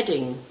now be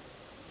heading?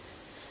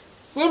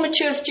 Will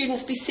mature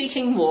students be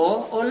seeking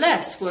more or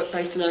less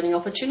work-based learning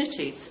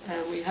opportunities?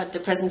 We had the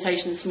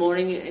presentation this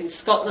morning in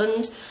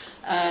Scotland.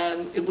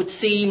 It would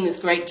seem there's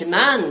great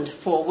demand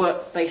for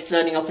work-based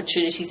learning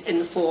opportunities in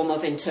the form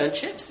of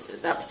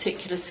internships, that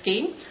particular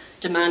scheme.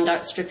 Demand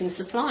outstripping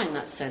supply in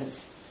that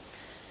sense.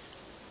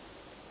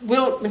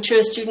 Will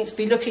mature students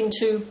be looking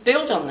to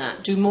build on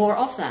that, do more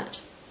of that?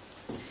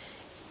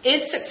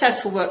 Is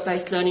successful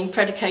work-based learning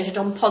predicated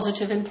on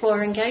positive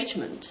employer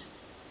engagement?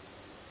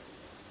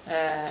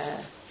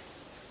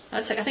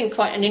 That's, I think,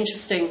 quite an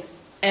interesting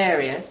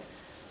area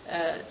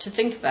to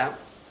think about.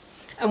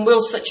 And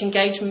will such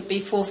engagement be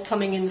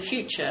forthcoming in the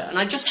future? And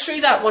I just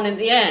threw that one at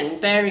the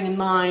end, bearing in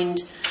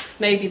mind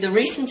maybe the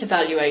recent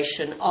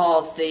evaluation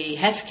of the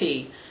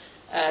HEFCE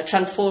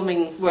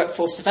Transforming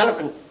Workforce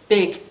Development,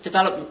 big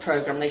development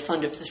programme they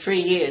funded for 3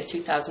 years,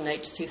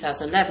 2008 to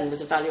 2011,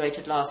 was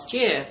evaluated last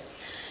year.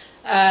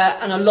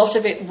 And a lot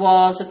of it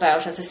was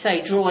about, as I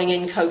say, drawing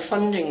in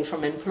co-funding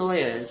from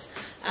employers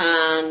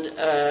and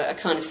a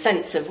kind of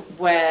sense of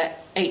where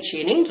HE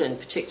in England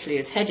particularly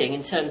is heading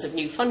in terms of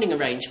new funding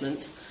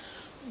arrangements.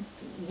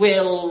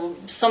 Will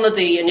some of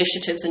the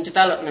initiatives and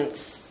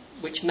developments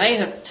which may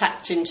have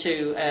tapped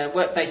into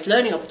work-based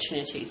learning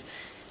opportunities,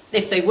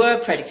 if they were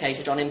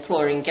predicated on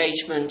employer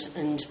engagement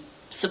and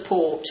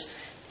support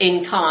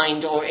in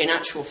kind or in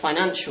actual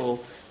financial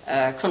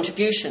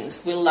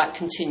contributions, will that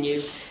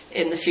continue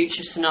in the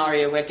future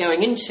scenario we're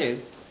going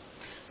into?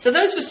 So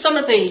those were some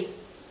of the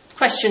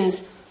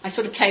questions I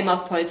sort of came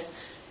up with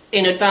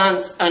in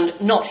advance and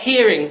not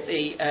hearing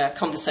the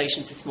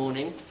conversations this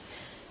morning.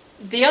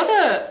 The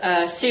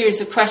other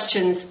series of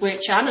questions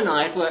which Anne and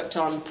I had worked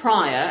on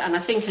prior, and I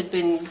think had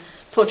been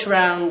put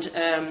around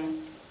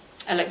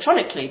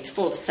electronically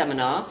before the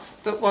seminar,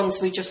 but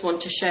ones we just want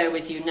to share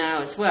with you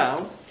now as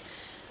well.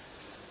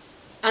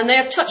 And they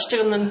have touched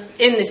on them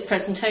in this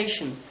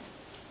presentation.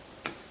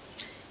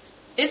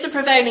 Is the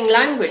prevailing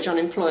language on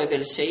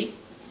employability,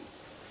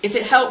 is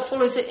it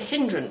helpful or is it a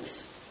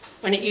hindrance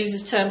when it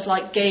uses terms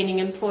like gaining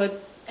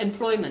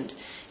employment?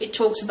 It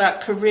talks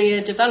about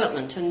career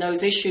development and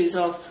those issues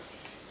of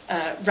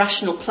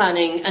rational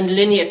planning and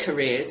linear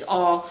careers,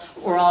 or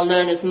are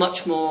learners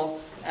much more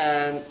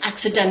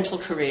accidental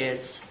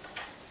careers?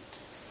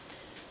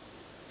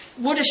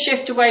 Would a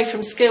shift away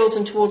from skills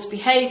and towards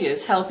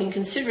behaviours help in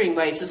considering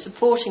ways of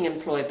supporting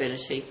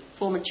employability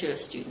for mature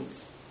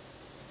students?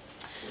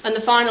 And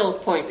the final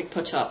point we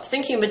put up,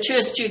 thinking of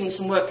mature students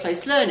and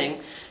workplace learning,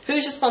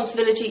 whose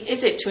responsibility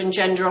is it to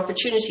engender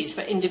opportunities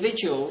for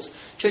individuals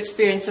to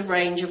experience a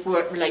range of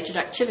work-related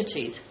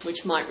activities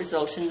which might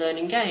result in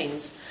learning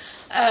gains?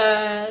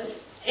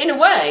 In a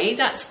way,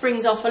 that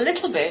springs off a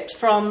little bit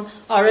from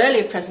our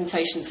earlier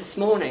presentations this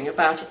morning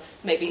about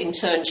maybe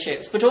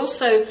internships, but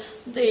also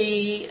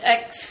the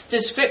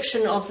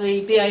description of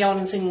the BA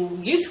Honours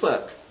in youth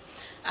work.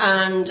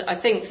 And I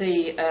think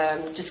the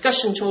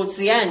discussion towards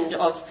the end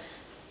of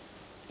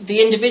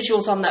the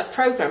individuals on that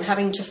programme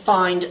having to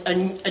find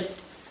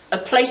a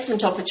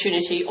placement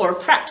opportunity or a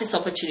practice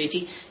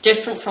opportunity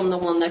different from the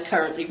one they're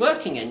currently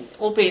working in,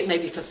 albeit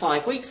maybe for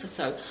 5 weeks or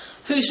so.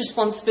 Whose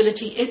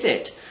responsibility is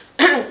it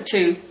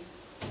to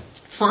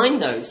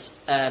find those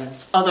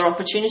other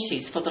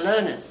opportunities for the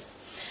learners?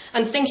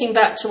 And thinking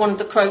back to one of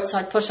the quotes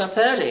I put up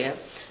earlier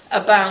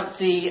about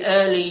the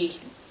early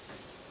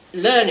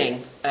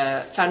learning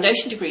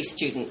foundation degree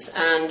students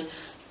and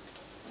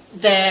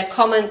their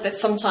comment that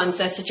sometimes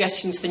their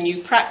suggestions for new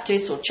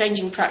practice or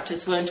changing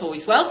practice weren't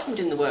always welcomed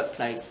in the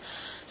workplace.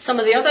 Some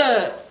of the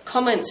other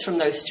comments from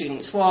those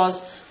students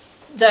was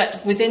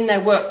that within their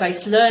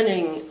work-based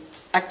learning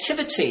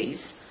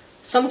activities,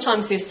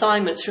 sometimes the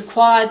assignments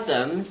required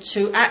them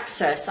to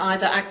access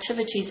either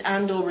activities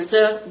and or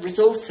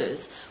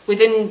resources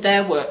within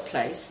their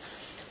workplace,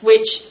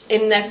 which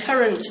in their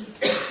current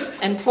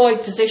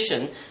employed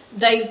position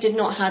they did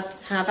not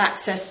have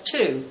access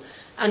to.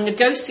 And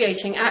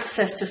negotiating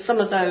access to some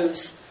of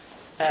those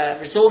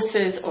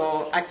resources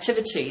or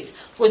activities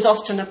was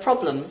often a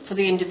problem for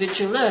the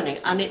individual learning.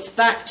 And it's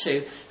back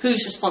to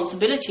whose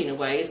responsibility, in a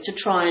way, is to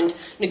try and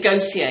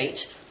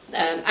negotiate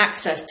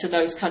access to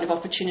those kind of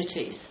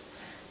opportunities.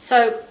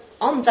 So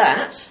on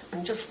that,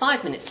 I'm just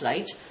 5 minutes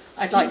late,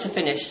 I'd like to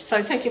finish.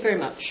 So thank you very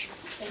much.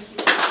 Thank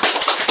you.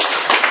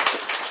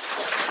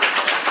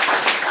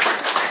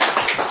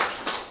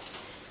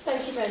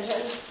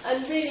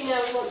 And really now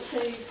we want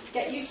to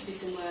get you to do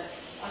some work.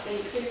 I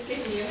think we've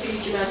given you a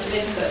huge amount of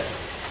input,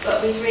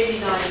 but we'd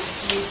really like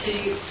you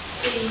to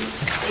see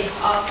if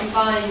our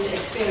combined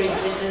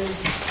experiences and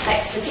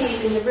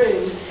expertise in the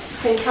room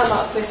can come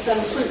up with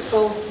some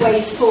fruitful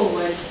ways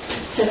forward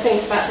to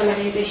think about some of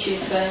these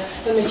issues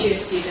for mature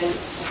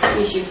students,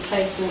 the issue of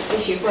placement,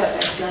 the issue of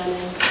work-based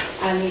learning,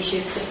 and the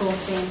issue of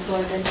supporting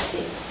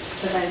employability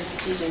for those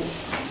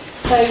students.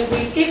 So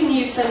we've given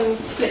you some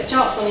flip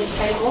charts on each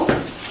table.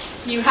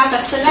 You have a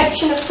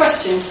selection of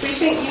questions. We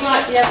think you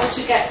might be able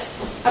to get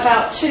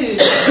about 2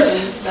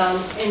 questions done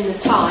in the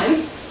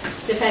time,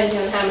 depending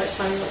on how much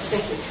time you want to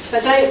think.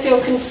 But don't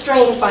feel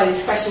constrained by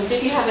these questions.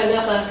 If you have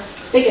another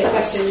bigger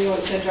question you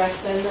want to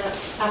address, then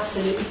that's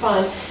absolutely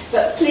fine.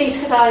 But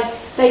please, could I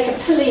make a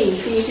plea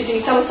for you to do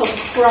some sort of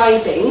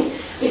scribing,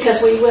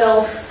 because we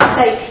will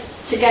take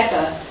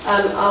together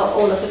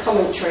all of the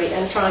commentary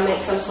and try and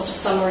make some sort of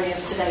summary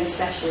of today's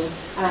session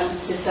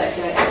to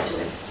circulate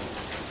afterwards.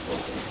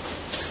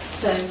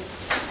 So,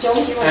 John,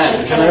 do you want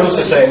to? Can I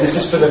also say, this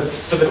is for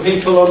the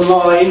people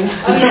online,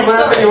 wherever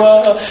sorry. you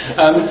are.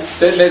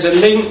 There's a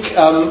link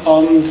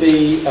on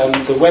the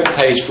web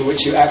page from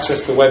which you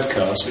access the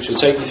webcast, which will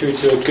take you through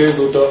to a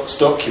Google Docs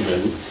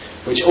document,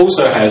 which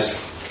also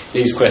has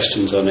these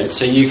questions on it.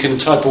 So you can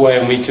type away,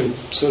 and we can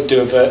sort of do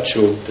a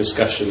virtual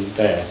discussion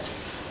there.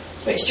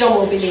 Which John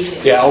will be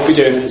leading. Yeah, I'll be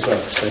doing it as well.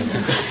 So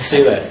see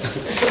you there.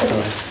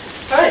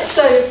 All right.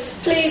 So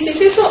please, if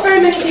there's not very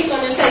many people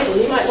on your table,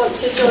 you might want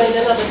to join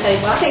another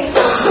table. I think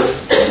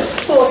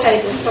 4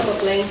 tables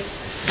probably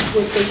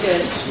would be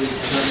good.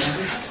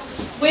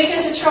 We're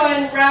going to try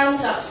and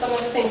round up some of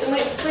the things, and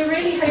we're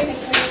really hoping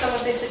to move some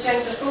of this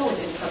agenda forward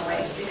in some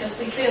ways, because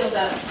we feel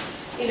that,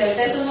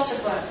 there's a lot of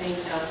work being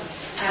done,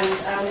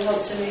 and we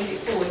want to move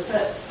it forward.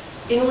 But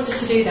in order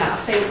to do that,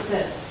 I think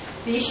that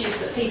the issues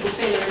that people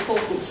feel are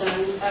important,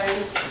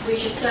 we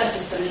should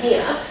surface them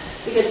here,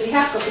 because we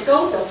have got a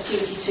golden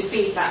opportunity to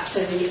feed back to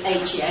the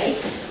HEA,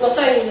 not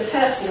only in the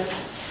person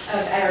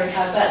of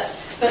Erica,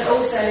 but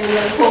also in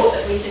the report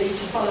that we do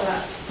to follow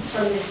up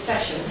from this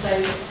session.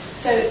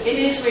 So it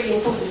is really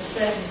important to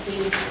surface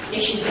the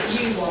issues that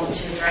you want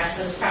to address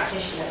as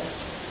practitioners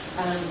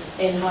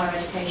in higher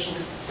education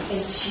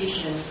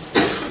institutions.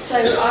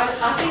 So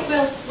I think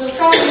we'll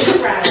try and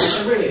move around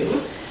the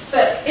room,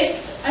 but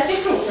if a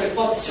different group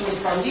wants to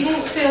respond, you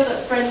needn't feel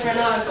that Brenda and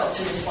I have got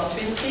to respond.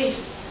 Indeed,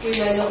 we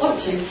may not want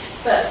to,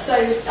 but so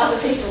other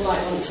people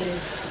might want to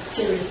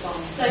respond.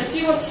 So do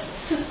you want to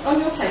on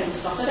your table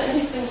start? I don't know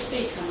who's going to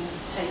speak on the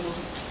table.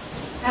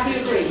 Have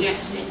you agreed? Yes,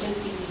 I don't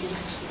think we did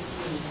actually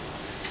agree.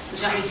 Would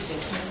you like me to do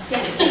it?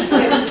 Yes.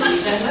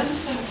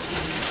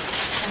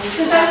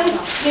 Does Ellen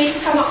need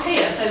to come up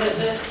here so that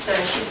no,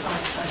 she's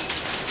fine.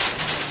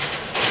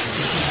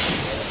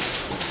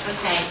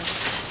 Okay.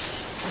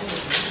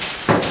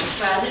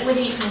 Well, I don't know whether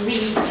you can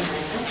read them.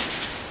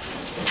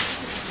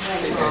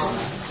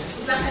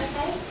 Is that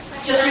okay?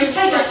 Just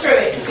take us through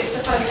it, because it's a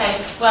fun. Okay.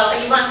 Well,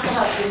 you might have to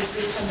help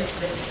with some bits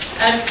of it.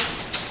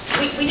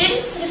 We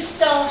didn't sort of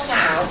start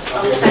out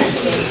on we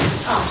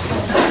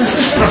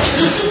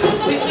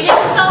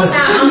didn't start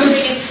out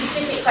answering a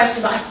specific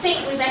question, but I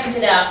think we've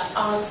ended up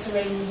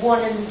answering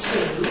 1 and 2,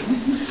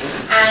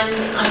 and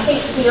I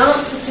think the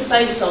answer to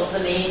both of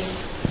them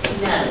is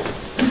no.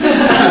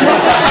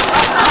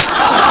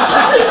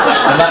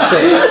 And that's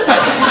it.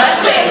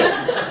 That's it.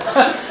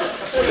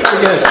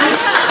 Good.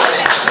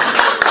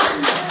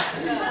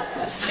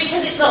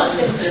 Because it's not as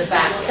simple as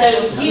that. So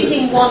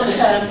using one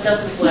term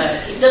doesn't work.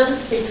 It doesn't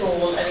fit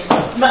all, and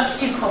it's much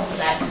too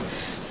complex.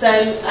 So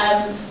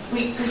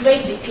we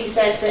basically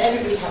said that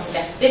everybody has a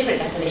different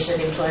definition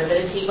of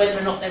employability, whether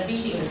or not they're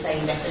reading the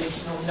same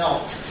definition or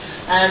not.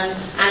 And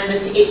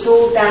that it's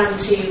all down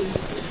to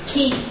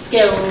key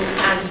skills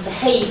and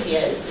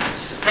behaviours,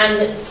 and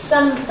that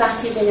some of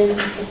that is in an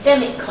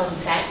academic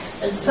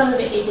context, and some of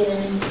it is in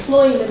an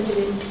employment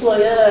and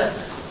employer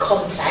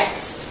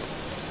context.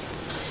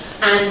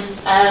 And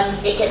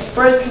it gets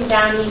broken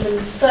down even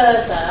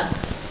further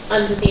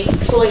under the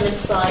employment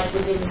side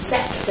within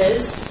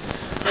sectors,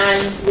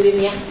 and within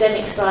the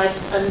academic side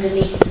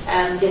underneath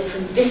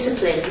different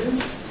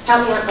disciplines.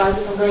 Help me out, guys,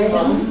 if I'm going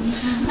wrong.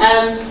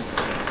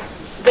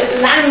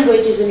 But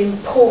language is an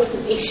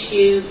important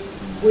issue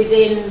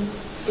within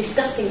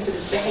discussing sort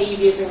of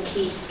behaviours and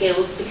key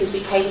skills, because we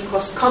came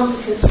across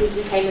competencies,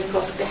 we came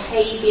across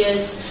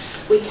behaviours,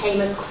 we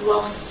came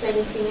across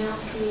anything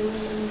else, can you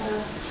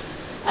remember?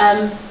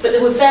 But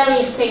there were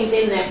various things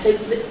in there. So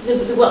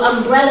there were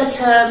umbrella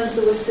terms,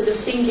 there were sort of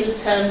singular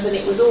terms, and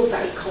it was all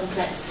very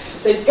complex.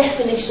 So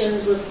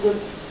definitions were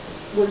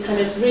kind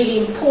of really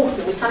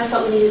important. We kind of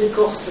felt we needed a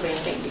glossary, I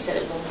think we said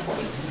at one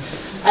point.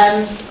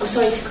 I'm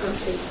sorry if you can't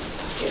see.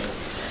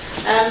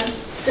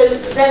 So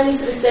then we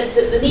sort of said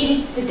that there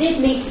did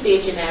need to be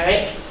a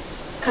generic,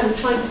 kind of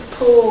trying to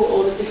pull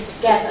all of this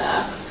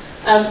together,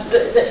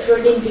 but that for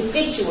an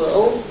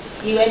individual,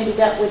 you ended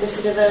up with a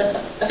sort of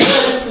a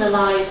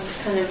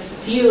personalised kind of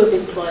view of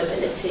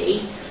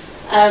employability,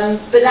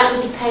 but that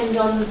would depend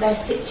on their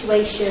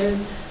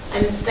situation,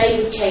 and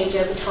they would change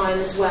over time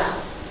as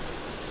well.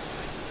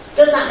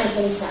 Does that make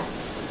any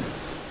sense?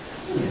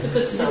 It's a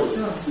good start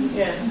to us.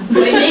 Yeah. We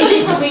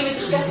were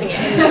discussing it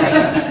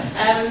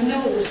anyway. No,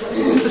 what was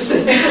the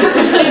same?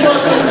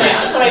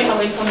 Sorry if I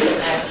went on a bit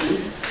there.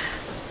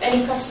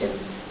 Any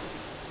questions?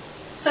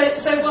 So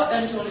what?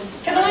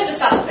 Can I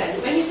just ask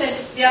then? When you said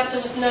the answer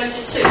was no to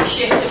 2,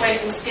 shift away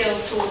from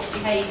skills towards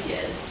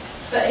behaviours,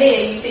 but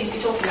here you seem to be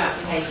talking about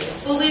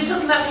behaviours. Well, we were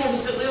talking about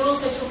behaviours, but we were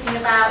also talking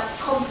about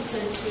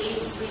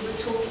competencies. We were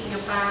talking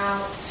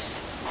about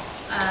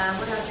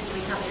what else did we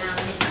have in our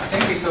mix? I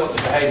think we thought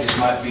the behaviours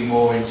might be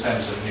more in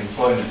terms of an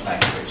employment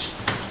language.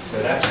 So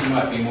it actually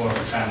might be more of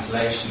a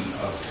translation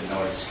of the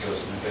knowledge,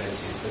 skills and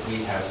abilities that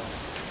we have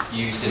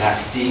used in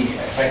academia.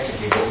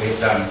 Effectively what we have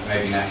done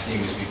maybe in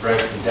academia is we've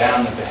broken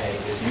down the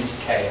behaviours into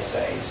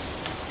KSAs,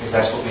 because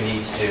that's what we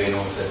need to do in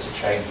order to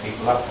train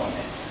people up on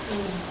it.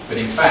 But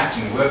in fact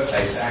in the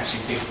workplace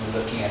actually people are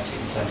looking at it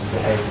in terms of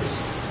behaviours.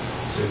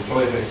 So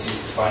employability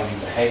is defining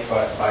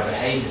by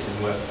behaviours in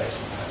the workplace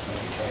and perhaps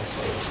maybe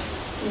KSAs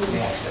in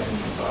the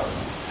academic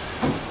environment.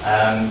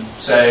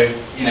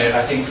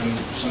 I think from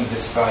some of the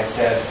slides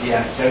there, the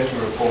anecdotal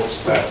reports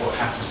about what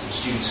happens to the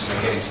students when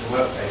they get into the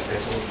workplace, they're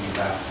talking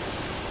about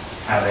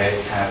how they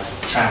have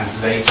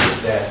translated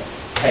their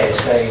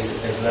KSAs that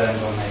they've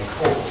learned on their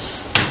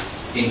course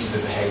into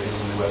the behaviours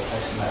in the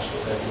workplace, and that's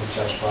what they're being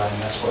judged by, and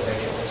that's what they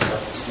get their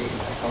self-esteem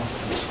and their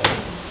confidence from.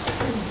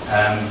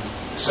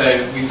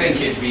 So we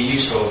think it'd be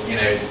useful,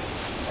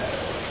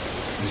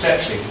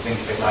 conceptually to think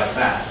of it like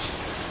that.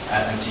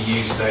 And to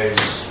use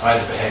those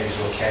either behaviours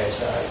or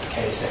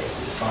KSAs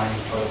to define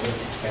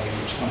employability, depending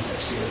on which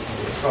context you're looking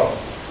at it from.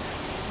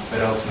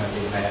 But ultimately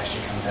it may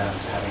actually come down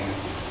to having a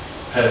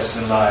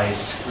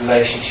personalised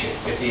relationship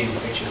with the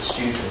individual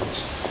student.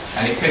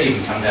 And it could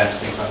even come down to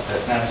things like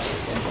personality at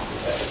the end of the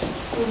day.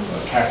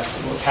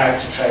 What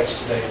character traits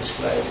do they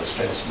display? What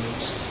strengths and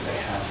weaknesses do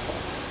they have?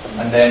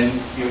 And then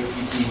you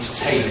need to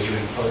tailor your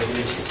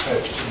employability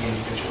approach to the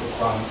individual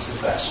requirements of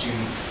that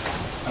student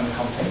and the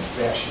context that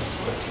they actually need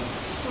to work in.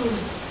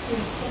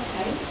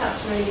 Okay,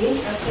 that's really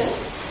interesting,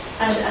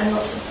 and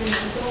lots of food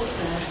for thought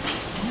there.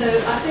 So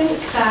I think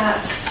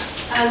that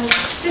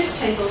this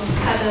table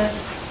had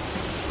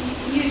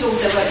you'd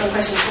also worked on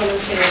questions 1 and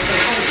 2,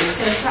 haven't you?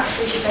 So perhaps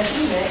we should go to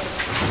you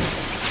next.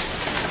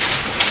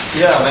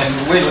 Yeah,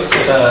 we looked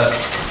at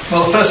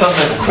first one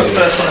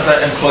about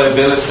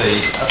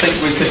employability. I think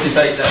we could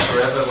debate that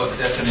forever, what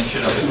the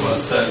definition of it was.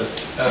 So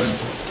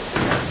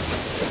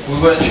we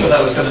weren't sure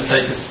that was going to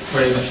take us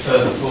very much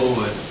further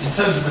forward. In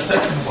terms of the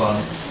second one,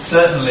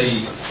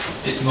 certainly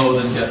it's more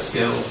than just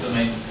skills.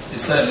 It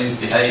certainly is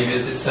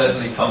behaviours, it's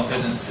certainly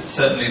confidence, it's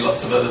certainly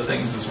lots of other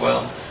things as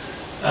well.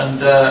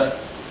 And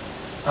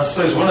I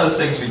suppose one of the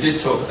things we did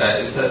talk about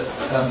is that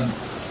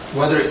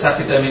whether it's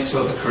academics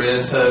or the career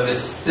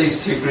service, these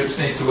two groups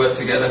need to work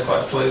together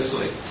quite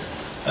closely,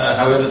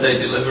 however they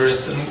deliver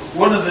it. And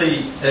one of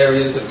the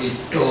areas that we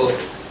thought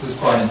was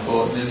quite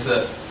important is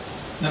that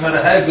no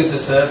matter how good the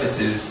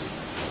services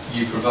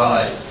you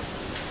provide,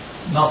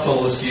 not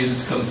all the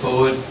students come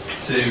forward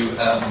to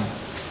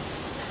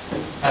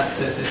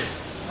access it.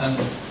 And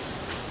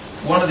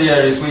one of the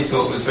areas we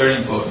thought was very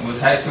important was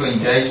how to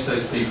engage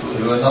those people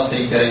who are not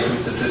engaged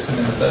with the system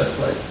in the first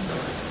place.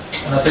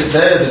 And I think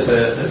there's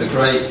a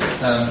great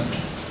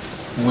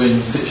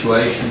win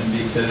situation,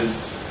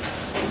 because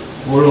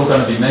we're all going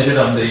to be measured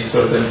on these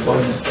sort of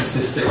employment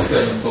statistics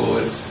going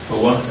forward, for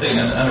one thing,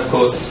 and of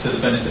course it's to the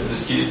benefit of the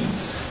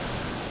students.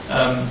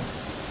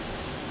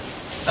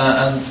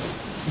 And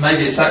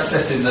maybe it's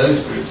accessing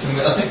those groups,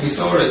 and I think we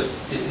saw it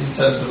in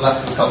terms of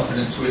lack of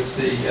confidence with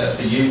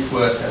the youth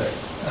worker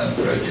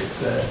projects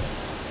there.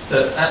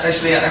 That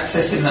actually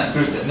accessing that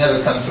group that never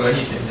come to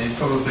anything is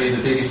probably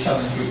the biggest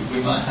challenge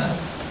we might have.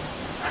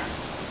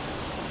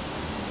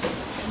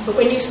 But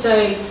when you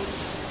say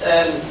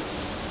the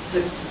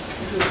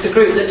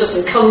group that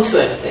doesn't come to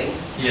anything,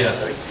 yeah,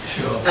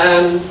 sure.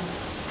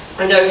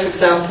 I know, for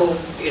example,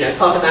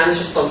 part of Anne's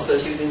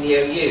responsibility within the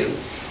OU,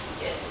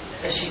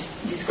 as she's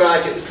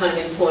described it, was kind of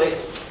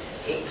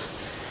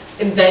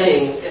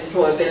embedding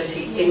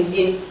employability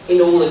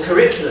in all the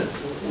curriculum,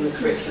 in the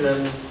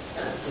curriculum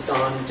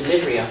design and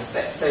delivery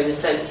aspects. So in the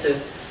sense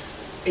of,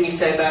 when you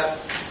say about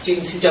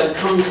students who don't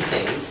come to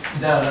things.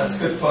 No, that's a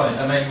good point.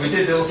 We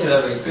did also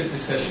have a good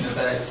discussion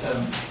about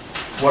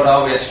what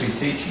are we actually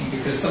teaching,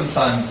 because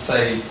sometimes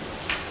say,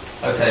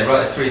 okay,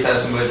 write a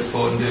 3,000 word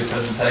report and do a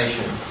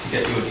presentation to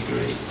get your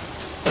degree.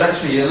 But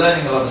actually you're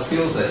learning a lot of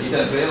skills that you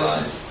don't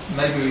realise.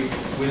 Maybe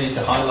we need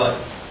to highlight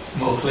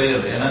more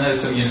clearly, and I know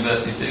some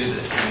universities do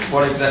this,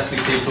 what exactly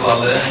people are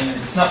learning.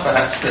 It's not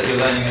perhaps that you're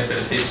learning a bit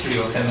of history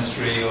or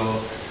chemistry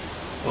or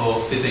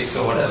physics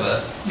or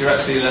whatever. You're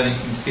actually learning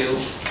some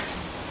skills.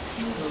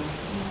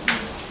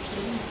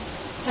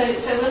 So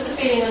was the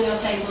feeling on your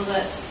table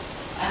that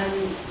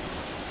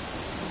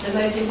the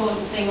most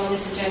important thing on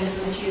this agenda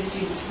for mature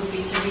students would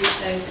be to reach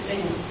those that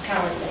didn't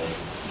currently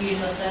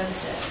use our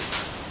services?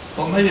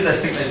 Or maybe they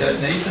think they don't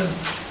need them.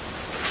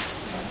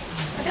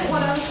 I think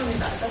what I was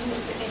wondering about is I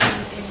looked at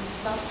in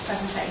Mark's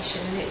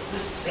presentation, and it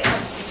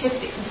had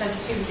statistics in terms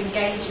of who was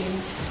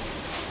engaging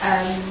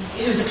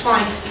who was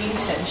applying for the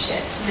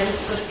internships, and there was a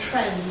sort of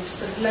trend,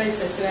 sort of low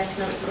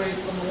socioeconomic group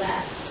on the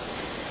left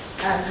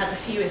had the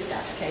fewest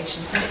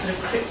applications, and it sort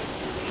of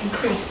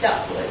increased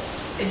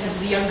upwards in terms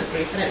of the younger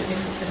group, and it was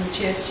different for the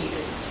mature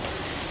students.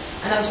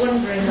 And I was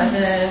wondering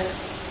whether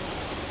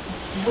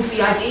would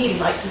we ideally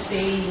like to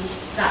see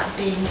that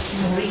being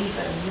more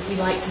even? Would we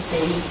like to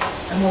see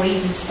a more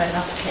even spread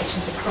of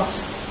applications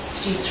across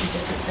students from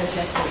different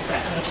socioeconomic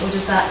backgrounds, or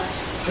does that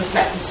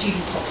reflect the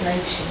student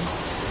population?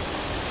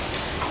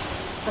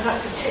 On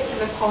that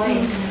particular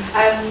point,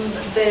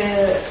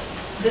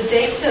 the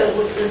data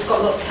has got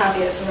a lot of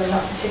caveats around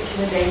that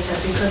particular data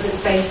because it's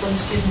based on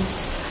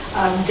students'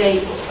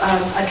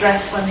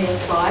 address when they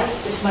apply,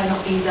 which might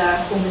not be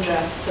their home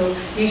address. So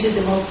usually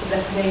the multiple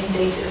deprivation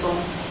data is on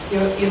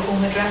your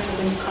home address or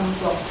where you come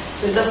from.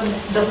 So it doesn't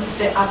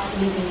fit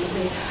absolutely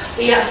neatly.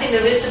 But yeah, I think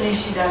there is an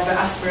issue there about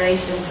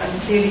aspirations, and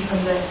clearly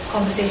from the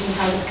conversation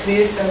we've had with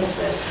career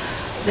services,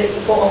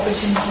 what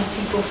opportunities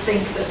people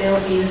think that they'll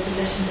be in a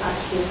position to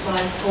actually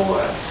apply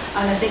for.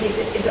 And I think if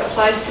it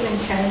applies to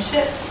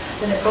internships,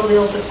 then it probably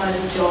also applies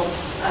to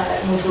jobs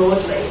more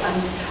broadly,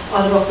 and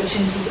other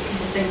opportunities that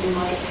people think they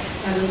might,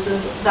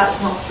 that's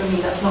not for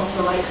me, that's not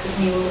for the likes of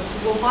me,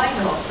 well why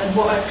not?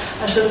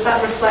 And so it's that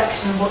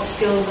reflection of what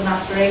skills and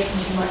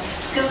aspirations you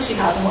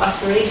have and what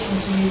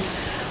aspirations you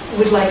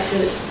would like to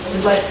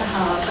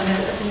have. And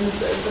I think there's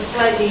a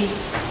slightly,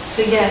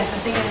 so yes, I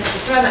think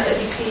it's around that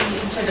we see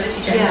employability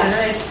gender.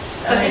 Yeah.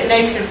 So I think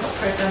NAPIA have got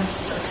programmes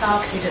sort of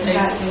targeted at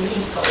those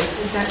people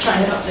to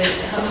try and help the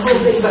whole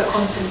thing about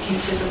constant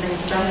futures and things,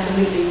 and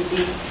absolutely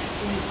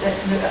that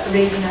kind of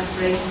raising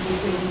aspirations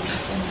would be really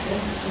interesting to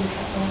look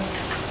at more.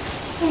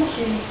 Thank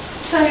you.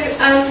 So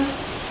I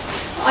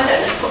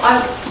don't know,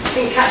 I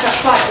didn't catch up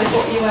quite with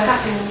what was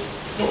happening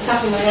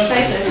on your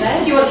table over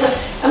there. Do you want to?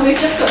 And we've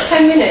just got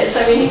 10 minutes,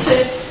 so we need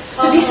to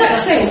be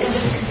succinct.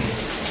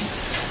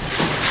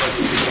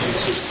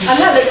 And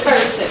that looks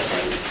very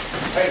succinct.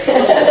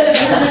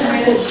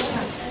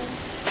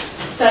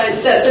 So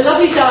it's a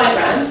lovely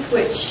diagram,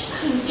 which,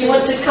 do you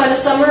want to kind of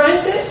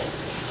summarise it?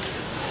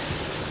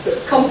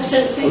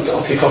 Competency?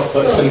 I'll kick off,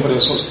 but if anybody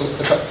else wants to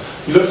pick up.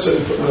 You looked at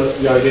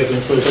the idea of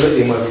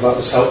employability and whether that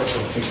was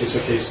helpful. I think it's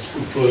a case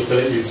of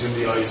employability is in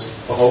the eyes of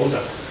the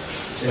beholder,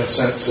 in a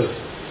sense of,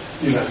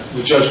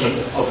 the judgment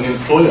of an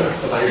employer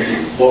about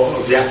what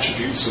are the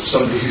attributes of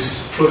somebody who's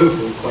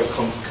employable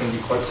can be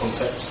quite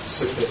context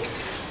specific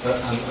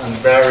and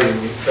varying.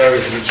 We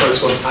try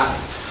to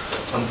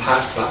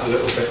unpack that a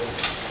little bit.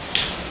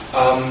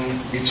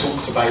 We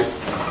talked about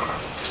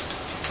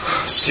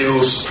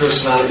skills,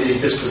 personality,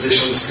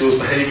 disposition, skills,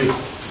 behaviour.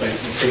 We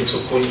came to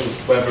a point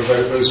of whether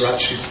those are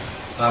actually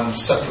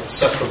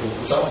separable.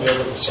 Is that on the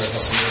other? Sorry,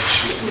 that's on the other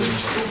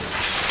sheet.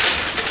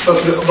 But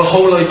the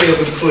whole idea of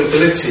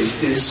employability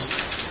is,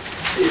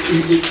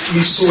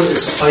 we saw it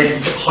as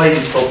highly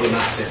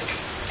problematic,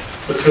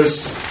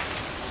 because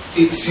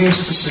it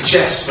seems to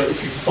suggest that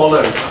if you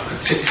follow a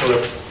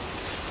particular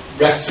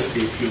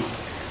recipe, if you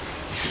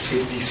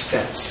take these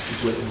steps, if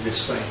you do it in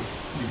this way,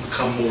 you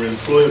become more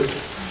employable.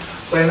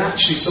 When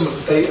actually some of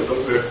the data that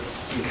we're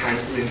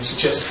encountering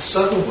suggests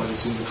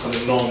otherwise in the kind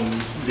of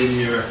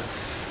non-linear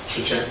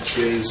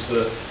trajectories,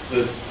 the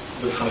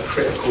kind of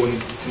critical and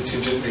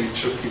contingent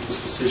nature of people's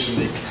decision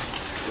making.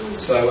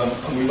 So,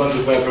 and we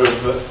wondered whether,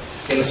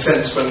 in a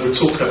sense, when we're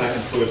talking about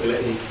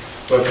employability,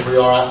 whether we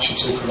are actually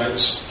talking about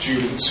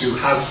students who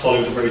have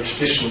followed a very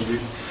traditional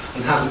route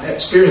and haven't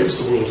experienced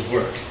the world of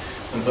work,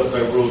 and that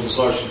their world has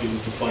largely been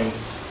defined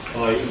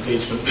by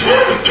engagement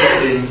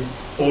in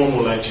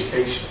formal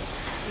education,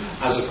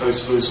 as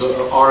opposed to those that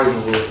are in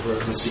the world of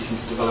work and seeking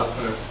to develop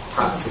their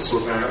practice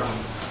or their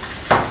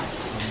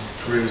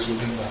careers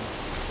within that.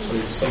 So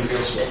does somebody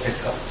else want to pick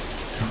up?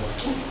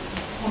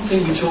 One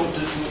thing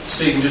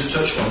Stephen just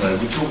touched on there,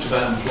 we talked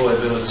about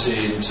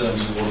employability in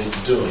terms of what it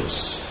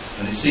does,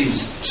 and it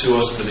seems to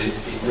us that it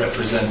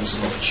represents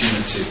an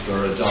opportunity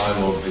for a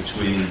dialogue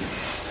between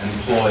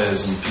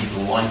employers and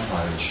people like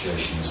higher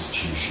education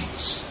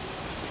institutions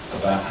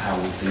about how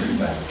we think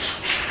about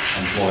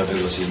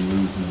employability and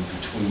movement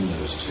between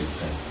those two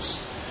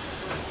things.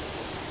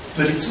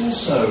 But it's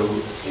also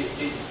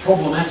it's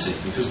problematic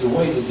because the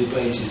way the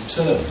debate is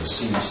turned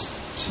seems,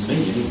 to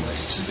me anyway,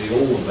 to be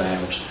all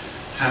about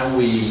how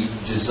we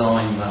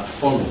design that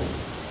funnel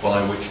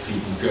by which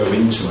people go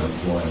into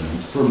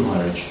employment from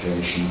higher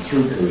education,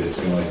 through careers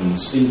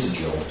guidance, into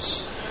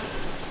jobs.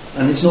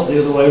 And it's not the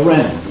other way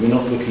around. We're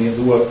not looking at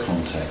the work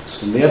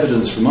context. And the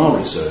evidence from our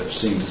research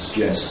seemed to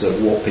suggest that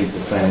what people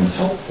found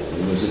helpful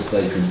was if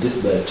they could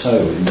dip their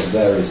toe into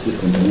various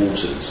different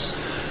waters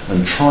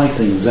and try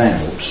things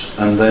out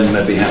and then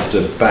maybe have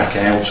to back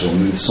out or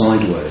move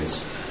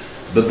sideways.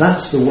 But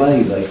that's the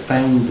way they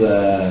found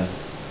their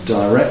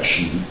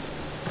direction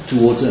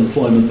towards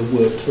employment that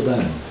worked for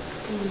them.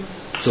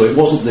 So it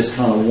wasn't this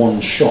kind of one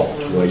shot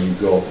where you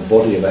got a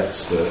body of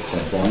experts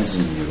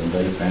advising you and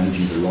they found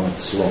you the right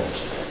slot.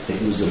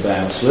 It was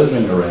about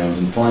slithering around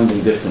and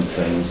finding different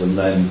things and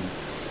then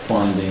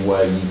finding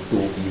where you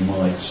thought you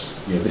might,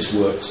 this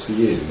works for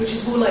you. Which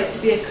is more like to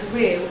be a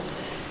career.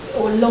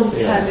 or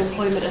long-term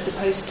employment as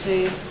opposed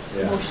to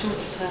more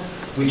short-term.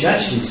 Which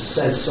actually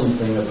says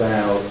something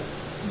about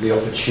the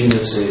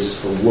opportunities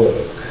for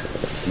work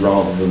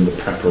rather than the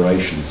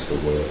preparations for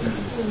work.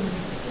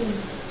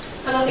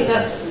 And I think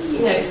that's,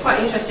 it's quite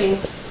interesting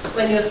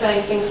when you're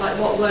saying things like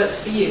what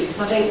works for you, because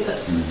I think that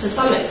to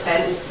some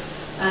extent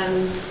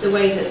the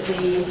way that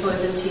the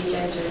employability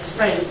agenda is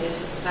framed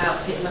is about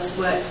it must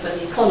work for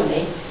the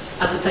economy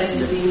as opposed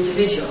to the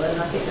individual, and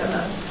I think that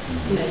that's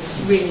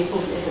really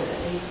important, isn't it?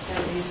 We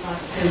don't lose sight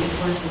of who it's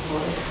working for.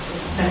 There's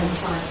several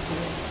sides to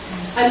it.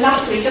 And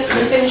lastly, just to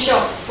finish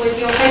off with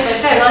your paper,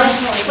 I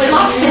would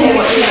like to hear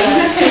what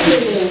you're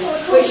concluding.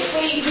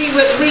 We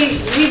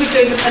were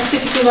doing a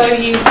typical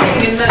OU thing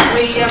in that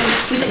we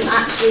didn't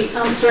actually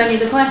answer any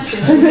of the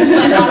questions. We just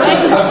went our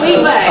own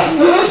sweet way.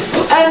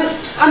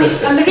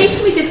 And the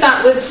reason we did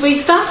that was we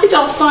started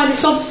off by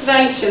this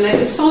observation. It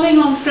was following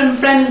on from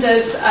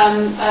Brenda's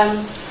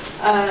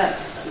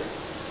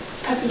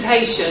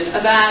presentation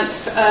about,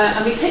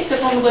 and we picked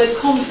up on the word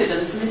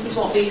confidence, and this is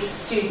what these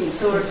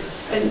students or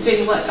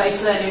doing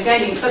work-based learning are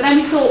gaining. But then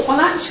we thought,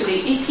 well, actually,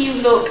 if you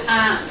look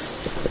at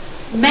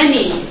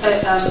many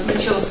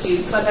mature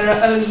students, whether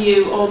they're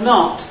OU or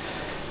not,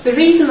 the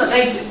reason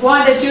that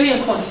why they're doing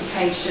a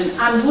qualification,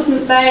 and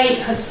wouldn't they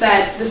have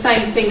said the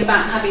same thing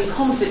about having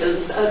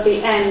confidence at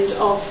the end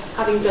of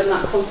having done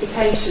that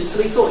qualification?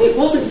 So we thought it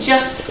wasn't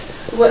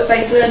just the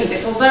work-based learning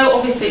bit, although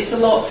obviously it's a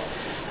lot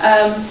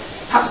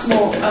perhaps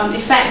more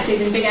effective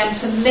in being able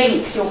to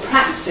link your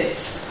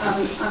practice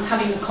and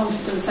having the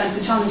confidence and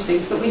to challenge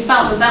things. But we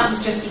felt that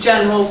was just a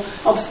general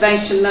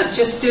observation that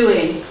just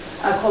doing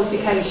a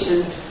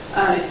qualification,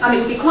 and it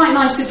would be quite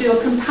nice to do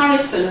a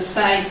comparison of,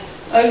 say,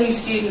 OU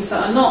students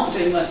that are not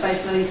doing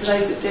work-based learning to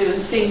those that do,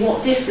 and seeing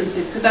what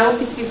differences, because there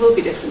obviously will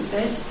be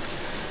differences.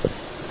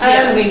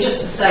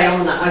 Just to say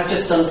on that, I've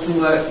just done some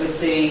work with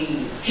the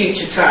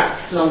future track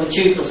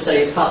longitudinal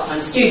study of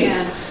part-time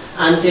students,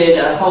 and did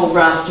a whole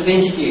raft of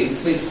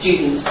interviews with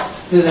students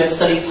who had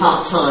studied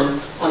part-time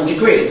on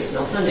degrees,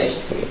 not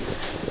foundation degrees.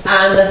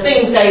 And the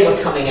things they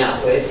were coming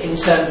out with in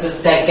terms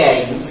of their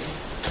gains,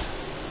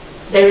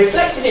 they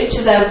reflected it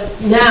to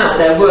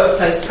their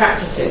workplace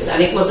practices,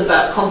 and it was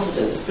about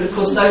confidence. But of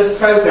course those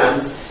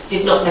programmes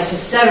did not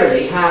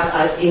necessarily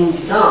have, in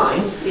design,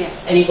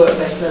 any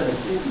work-based learning.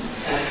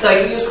 So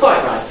you're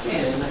quite right.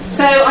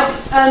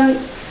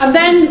 And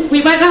then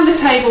we went round the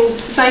table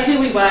to say who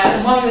we were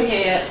and why we were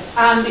here,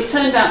 and it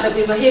turned out that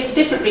we were here for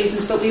different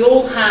reasons, but we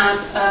all had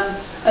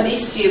an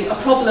issue, a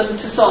problem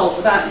to solve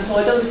about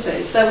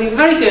employability. So we were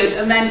very good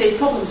and then did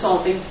problem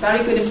solving,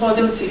 very good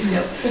employability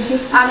skill.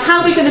 And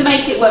how are we going to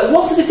make it work?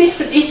 What are the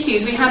different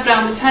issues we had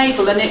round the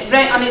table? And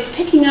it's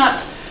picking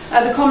up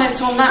the comments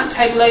on that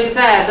table over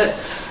there that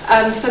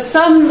for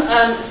some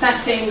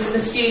settings and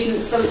the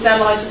students, their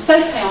lives are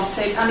so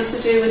chaotic, and it's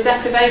to do with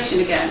deprivation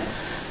again,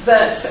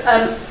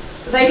 that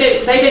they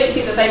don't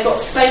see that they've got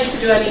space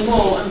to do any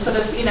more, and sort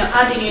of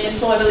adding in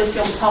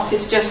employability on top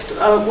is just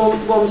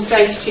one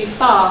stage too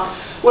far.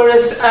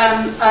 Whereas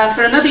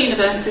for another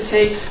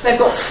university, they've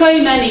got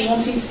so many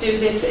wanting to do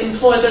this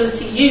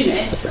employability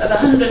unit of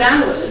 100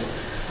 hours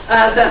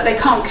that they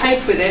can't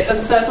cope with it,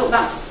 and so I thought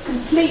that's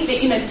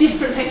completely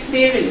different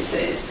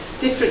experiences,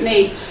 different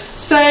needs.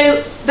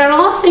 So there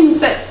are things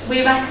that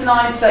we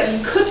recognise that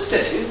you could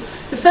do.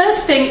 The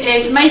first thing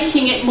is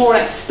making it more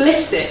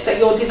explicit that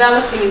you're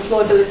developing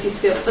employability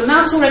skills, and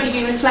that's already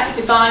been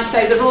reflected by,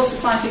 say, the Royal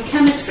Society of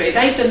Chemistry.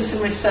 They've done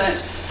some research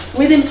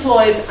with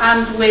employed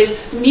and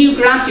with new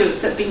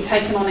graduates that have been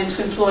taken on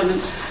into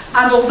employment.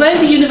 And although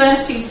the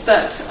universities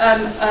that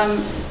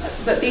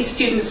these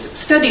students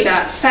studied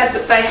at said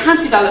that they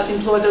had developed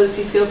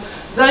employability skills,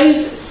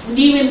 those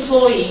new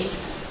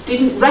employees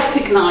didn't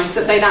recognise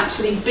that they'd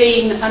actually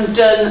been and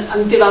done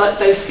and developed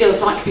those skills,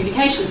 like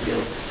communication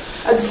skills.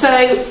 And so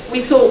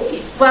we thought,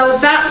 well,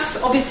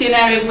 that's obviously an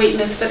area of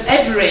weakness that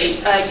every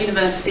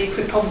university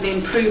could probably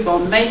improve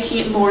on, making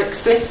it more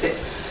explicit.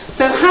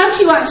 So how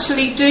do you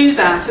actually do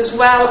that, as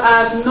well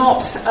as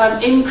not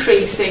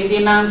increasing the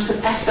amount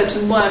of effort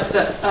and work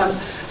that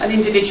an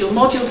individual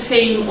module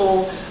team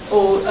or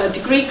a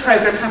degree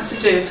programme has to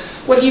do?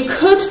 Well, you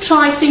could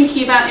try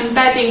thinking about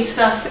embedding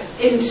stuff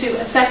into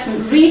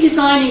assessment,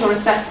 redesigning your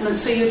assessment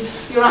so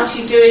you're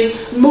actually doing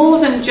more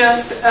than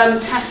just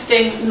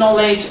testing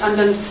knowledge and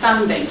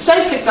understanding.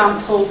 So, for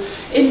example,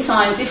 in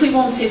science, if we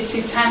wanted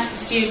to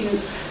test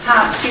students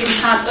how students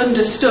had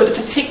understood a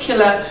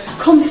particular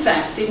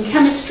concept in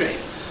chemistry,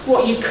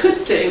 what you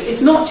could do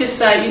is not just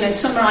say,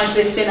 summarise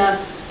this in a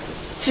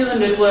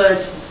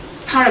 200-word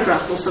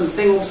paragraph or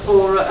something,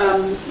 or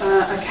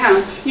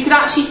account. You could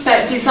actually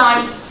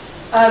design.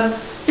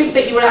 Think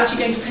that you were actually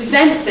going to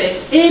present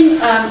this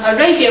in a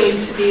radio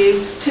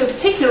interview to a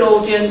particular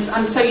audience,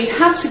 and so you'd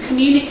have to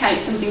communicate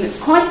something that's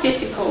quite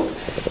difficult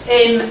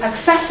in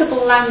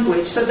accessible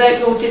language, so that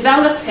you're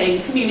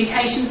developing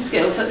communication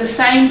skills at the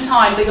same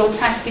time that you're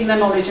testing their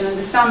knowledge and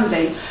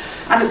understanding.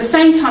 And at the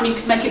same time, you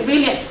can make it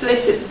really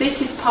explicit.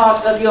 This is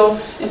part of your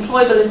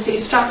employability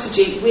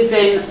strategy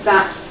within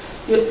that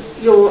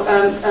you're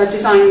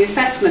designing the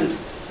assessment.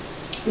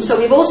 And so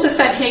we've also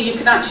said here you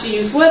can actually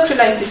use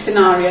work-related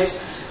scenarios.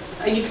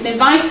 You can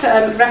invite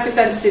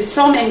representatives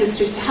from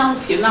industry to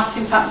help you, and that's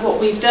in fact what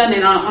we've done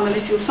in our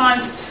analytical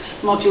science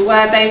module,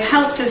 where they've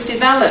helped us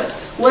develop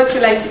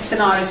work-related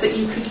scenarios that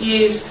you could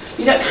use.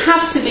 You don't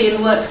have to be in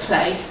the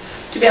workplace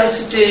to be able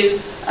to do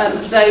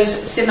those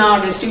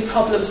scenarios, do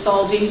problem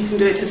solving. You can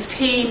do it as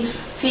team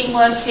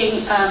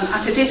working,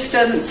 at a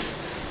distance,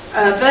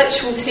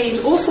 virtual teams,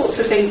 all sorts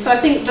of things. So I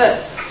think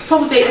that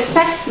probably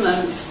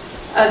assessment,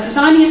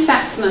 designing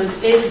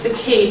assessment is the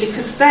key,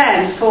 because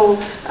then for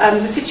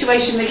the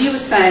situation that you were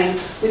saying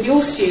with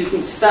your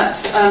students, that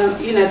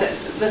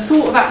the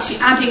thought of actually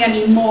adding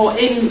any more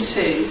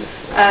into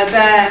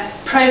their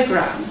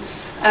programme,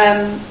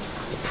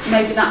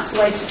 maybe that's the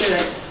way to do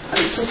it. And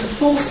it's sort of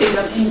forcing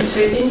them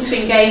into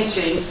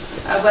engaging,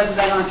 whether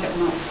they like it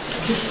or not.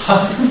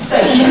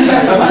 Thank you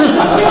very much.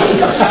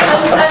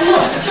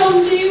 And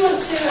John, do you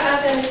want to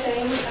add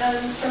anything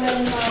from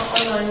any of our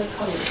online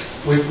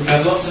colleagues? We've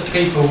had lots of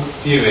people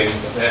viewing,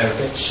 but they're a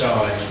bit shy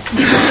of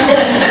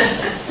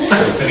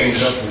filling in the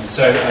document.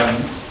 So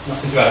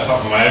nothing to add apart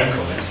from my own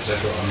comments, which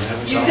I've got on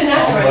there. You can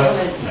add your own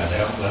comments. No, they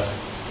aren't there.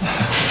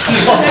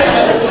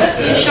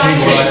 You're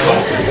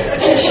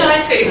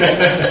shy too.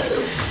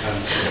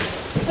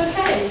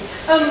 Okay.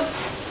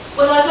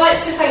 Well, I'd like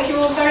to thank you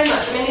all very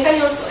much. I mean, if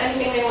anyone's got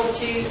anything they want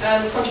to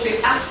contribute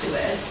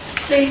afterwards,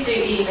 please do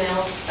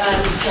email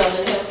John,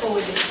 and he'll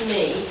forward it to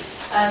me,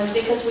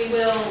 because we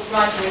will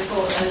write a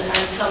report and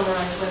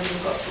summarise when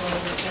we've got to all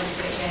of the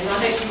again.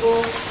 I hope you've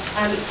all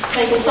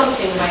taken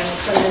something away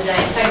from the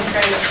day. Thanks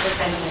very much for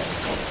attending.